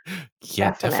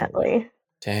 Yeah, definitely.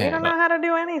 Damn. We don't know how to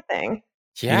do anything.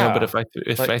 Yeah, you know, but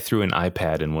if I threw an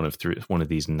iPad in one of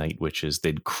these night witches,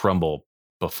 they'd crumble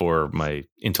before my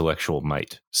intellectual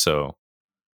might. So,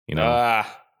 you know,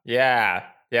 yeah,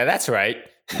 that's right.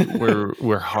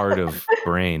 we're hard of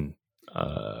brain,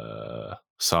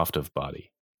 soft of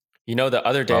body. You know, the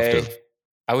other day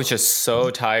I was just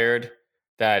so tired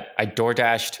that I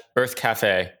DoorDashed Earth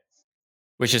Cafe,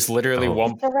 which is literally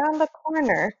It's around the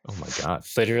corner. Oh my god!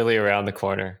 Literally around the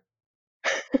corner.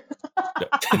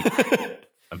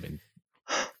 I mean,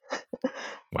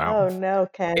 wow. Oh no,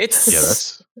 Ken.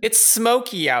 It's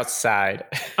smoky outside.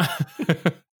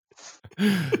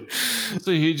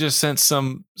 So he just sent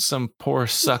some poor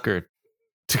sucker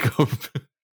to go.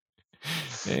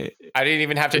 I didn't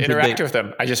even have to interact with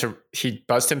him. He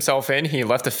buzzed himself in. He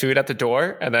left the food at the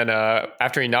door, and then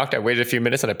after he knocked, I waited a few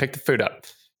minutes and I picked the food up.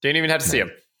 Didn't even have to see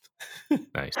him.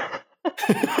 Nice.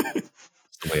 That's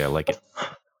the way I like it.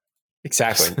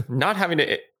 Exactly. Not having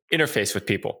to interface with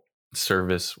people.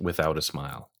 Service without a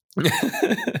smile.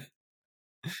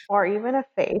 Or even a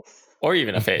face. Or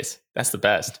even a face. That's the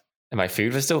best. And my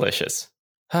food was delicious.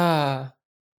 I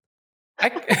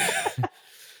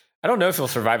don't know if he'll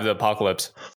survive the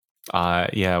apocalypse.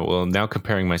 Yeah. Well, now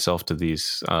comparing myself to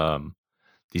these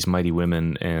mighty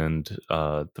women and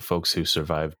the folks who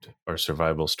survived our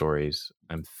survival stories,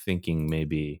 I'm thinking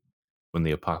maybe when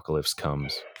the apocalypse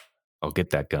comes, I'll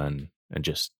get that gun and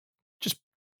just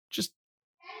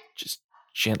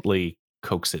gently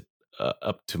coax it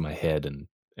up to my head and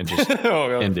just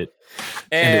end it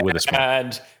with a smile.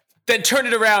 And then turn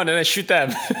it around and I shoot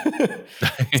them.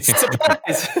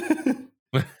 Surprise!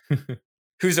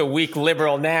 Who's a weak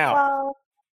liberal now?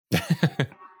 Well,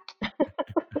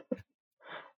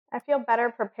 I feel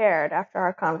better prepared after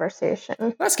our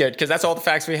conversation. That's good, because that's all the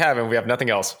facts we have, and we have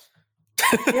nothing else.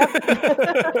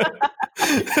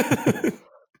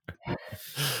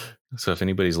 So if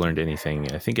anybody's learned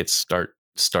anything, I think it's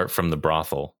start from the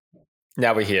brothel.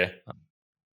 Now we're here.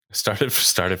 Started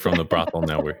from the brothel.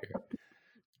 Now we're here.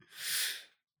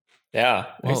 Yeah.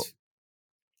 Well,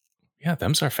 yeah,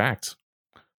 them's our facts.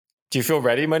 Do you feel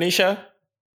ready, Manisha?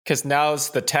 Because now's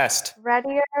the test.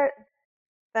 Readier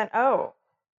than what?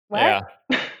 Yeah.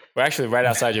 We're actually right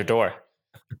outside your door.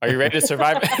 Are you ready to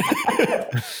survive?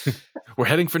 We're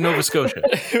heading for Nova Scotia.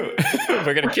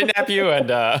 We're going to kidnap you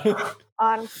and...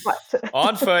 on foot.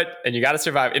 On foot, and you got to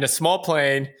survive in a small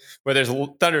plane where there's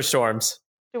thunderstorms.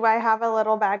 Do I have a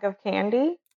little bag of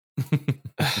candy?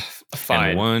 Fine.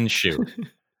 And one shoe.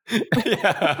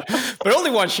 Yeah, but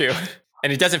only one shoe.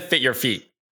 And it doesn't fit your feet.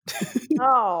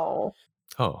 Oh.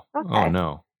 Oh. Okay. Oh,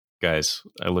 no. Guys,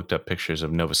 I looked up pictures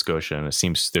of Nova Scotia, and it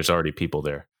seems there's already people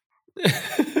there.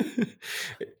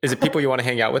 Is it people you want to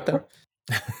hang out with, though?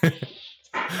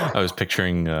 I was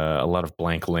picturing a lot of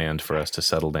blank land for us to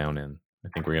settle down in. I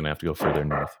think we're going to have to go further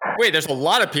north. Wait, there's a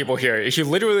lot of people here. If you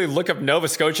literally look up Nova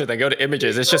Scotia, then go to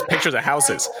images, it's just pictures of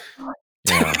houses.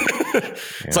 Yeah.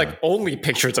 It's like only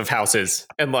pictures of houses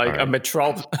and like a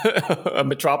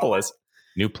metropolis.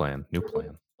 New plan.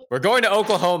 We're going to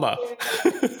Oklahoma.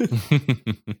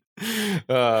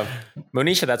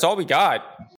 Monisha, that's all we got.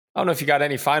 I don't know if you got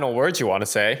any final words you want to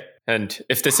say, and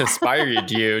if this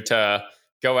inspired you to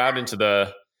go out into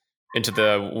the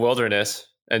wilderness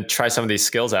and try some of these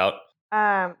skills out.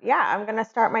 Yeah, I'm going to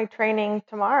start my training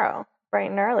tomorrow, bright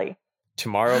and early.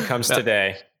 Tomorrow comes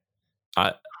today.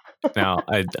 Now,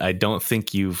 I don't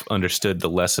think you've understood the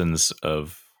lessons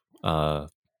of the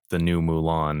new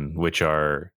Mulan, which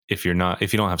are if you don't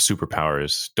have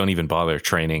superpowers, don't even bother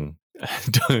training.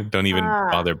 don't even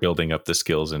bother building up the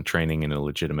skills and training in a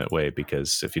legitimate way,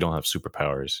 because if you don't have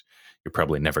superpowers, you're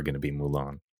probably never going to be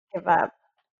Mulan. Give up.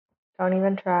 Don't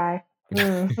even try.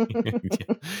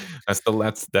 That's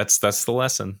the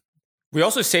lesson. We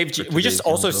also saved you. We just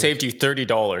also saved you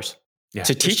 $30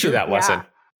 to teach you that lesson.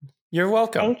 You're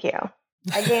welcome. Thank you.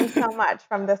 I gained so much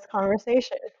from this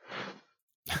conversation.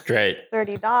 Great.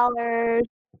 $30,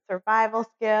 survival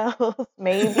skills,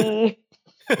 maybe.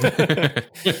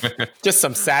 Just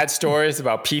some sad stories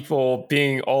about people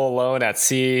being all alone at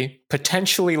sea,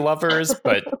 potentially lovers,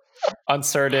 but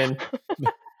uncertain.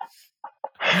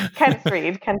 Kent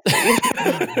Reed.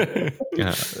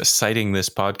 Citing this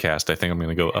podcast, I think I'm going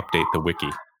to go update the wiki.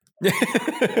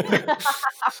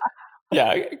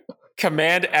 Yeah,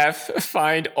 Command F,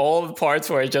 find all the parts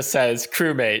where it just says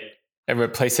crewmate and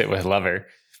replace it with lover.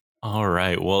 All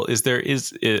right. Well,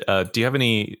 do you have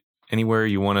anywhere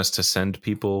you want us to send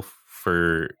people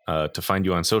for to find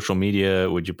you on social media?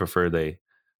 Would you prefer they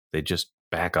just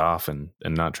back off and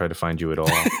not try to find you at all?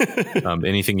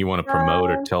 Anything you want to promote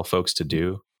or tell folks to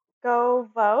do? Go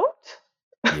vote.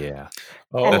 Yeah.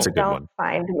 Oh, that's a good don't one.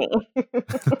 Find me.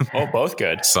 Oh, both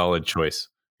good. Solid choice.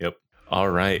 Yep. All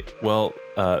right. Well,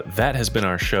 that has been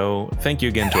our show. Thank you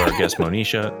again to our guest,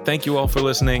 Monisha. Thank you all for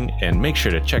listening, and make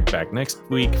sure to check back next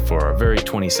week for our very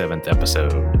 27th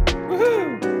episode.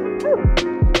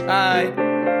 Woohoo! Bye.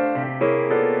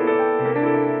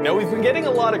 Now, we've been getting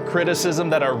a lot of criticism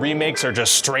that our remakes are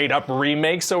just straight up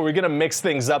remakes, so we're gonna mix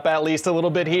things up at least a little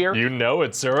bit here. You know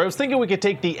it, sir. I was thinking we could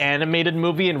take the animated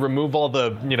movie and remove all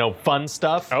the, fun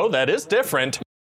stuff. Oh, that is different.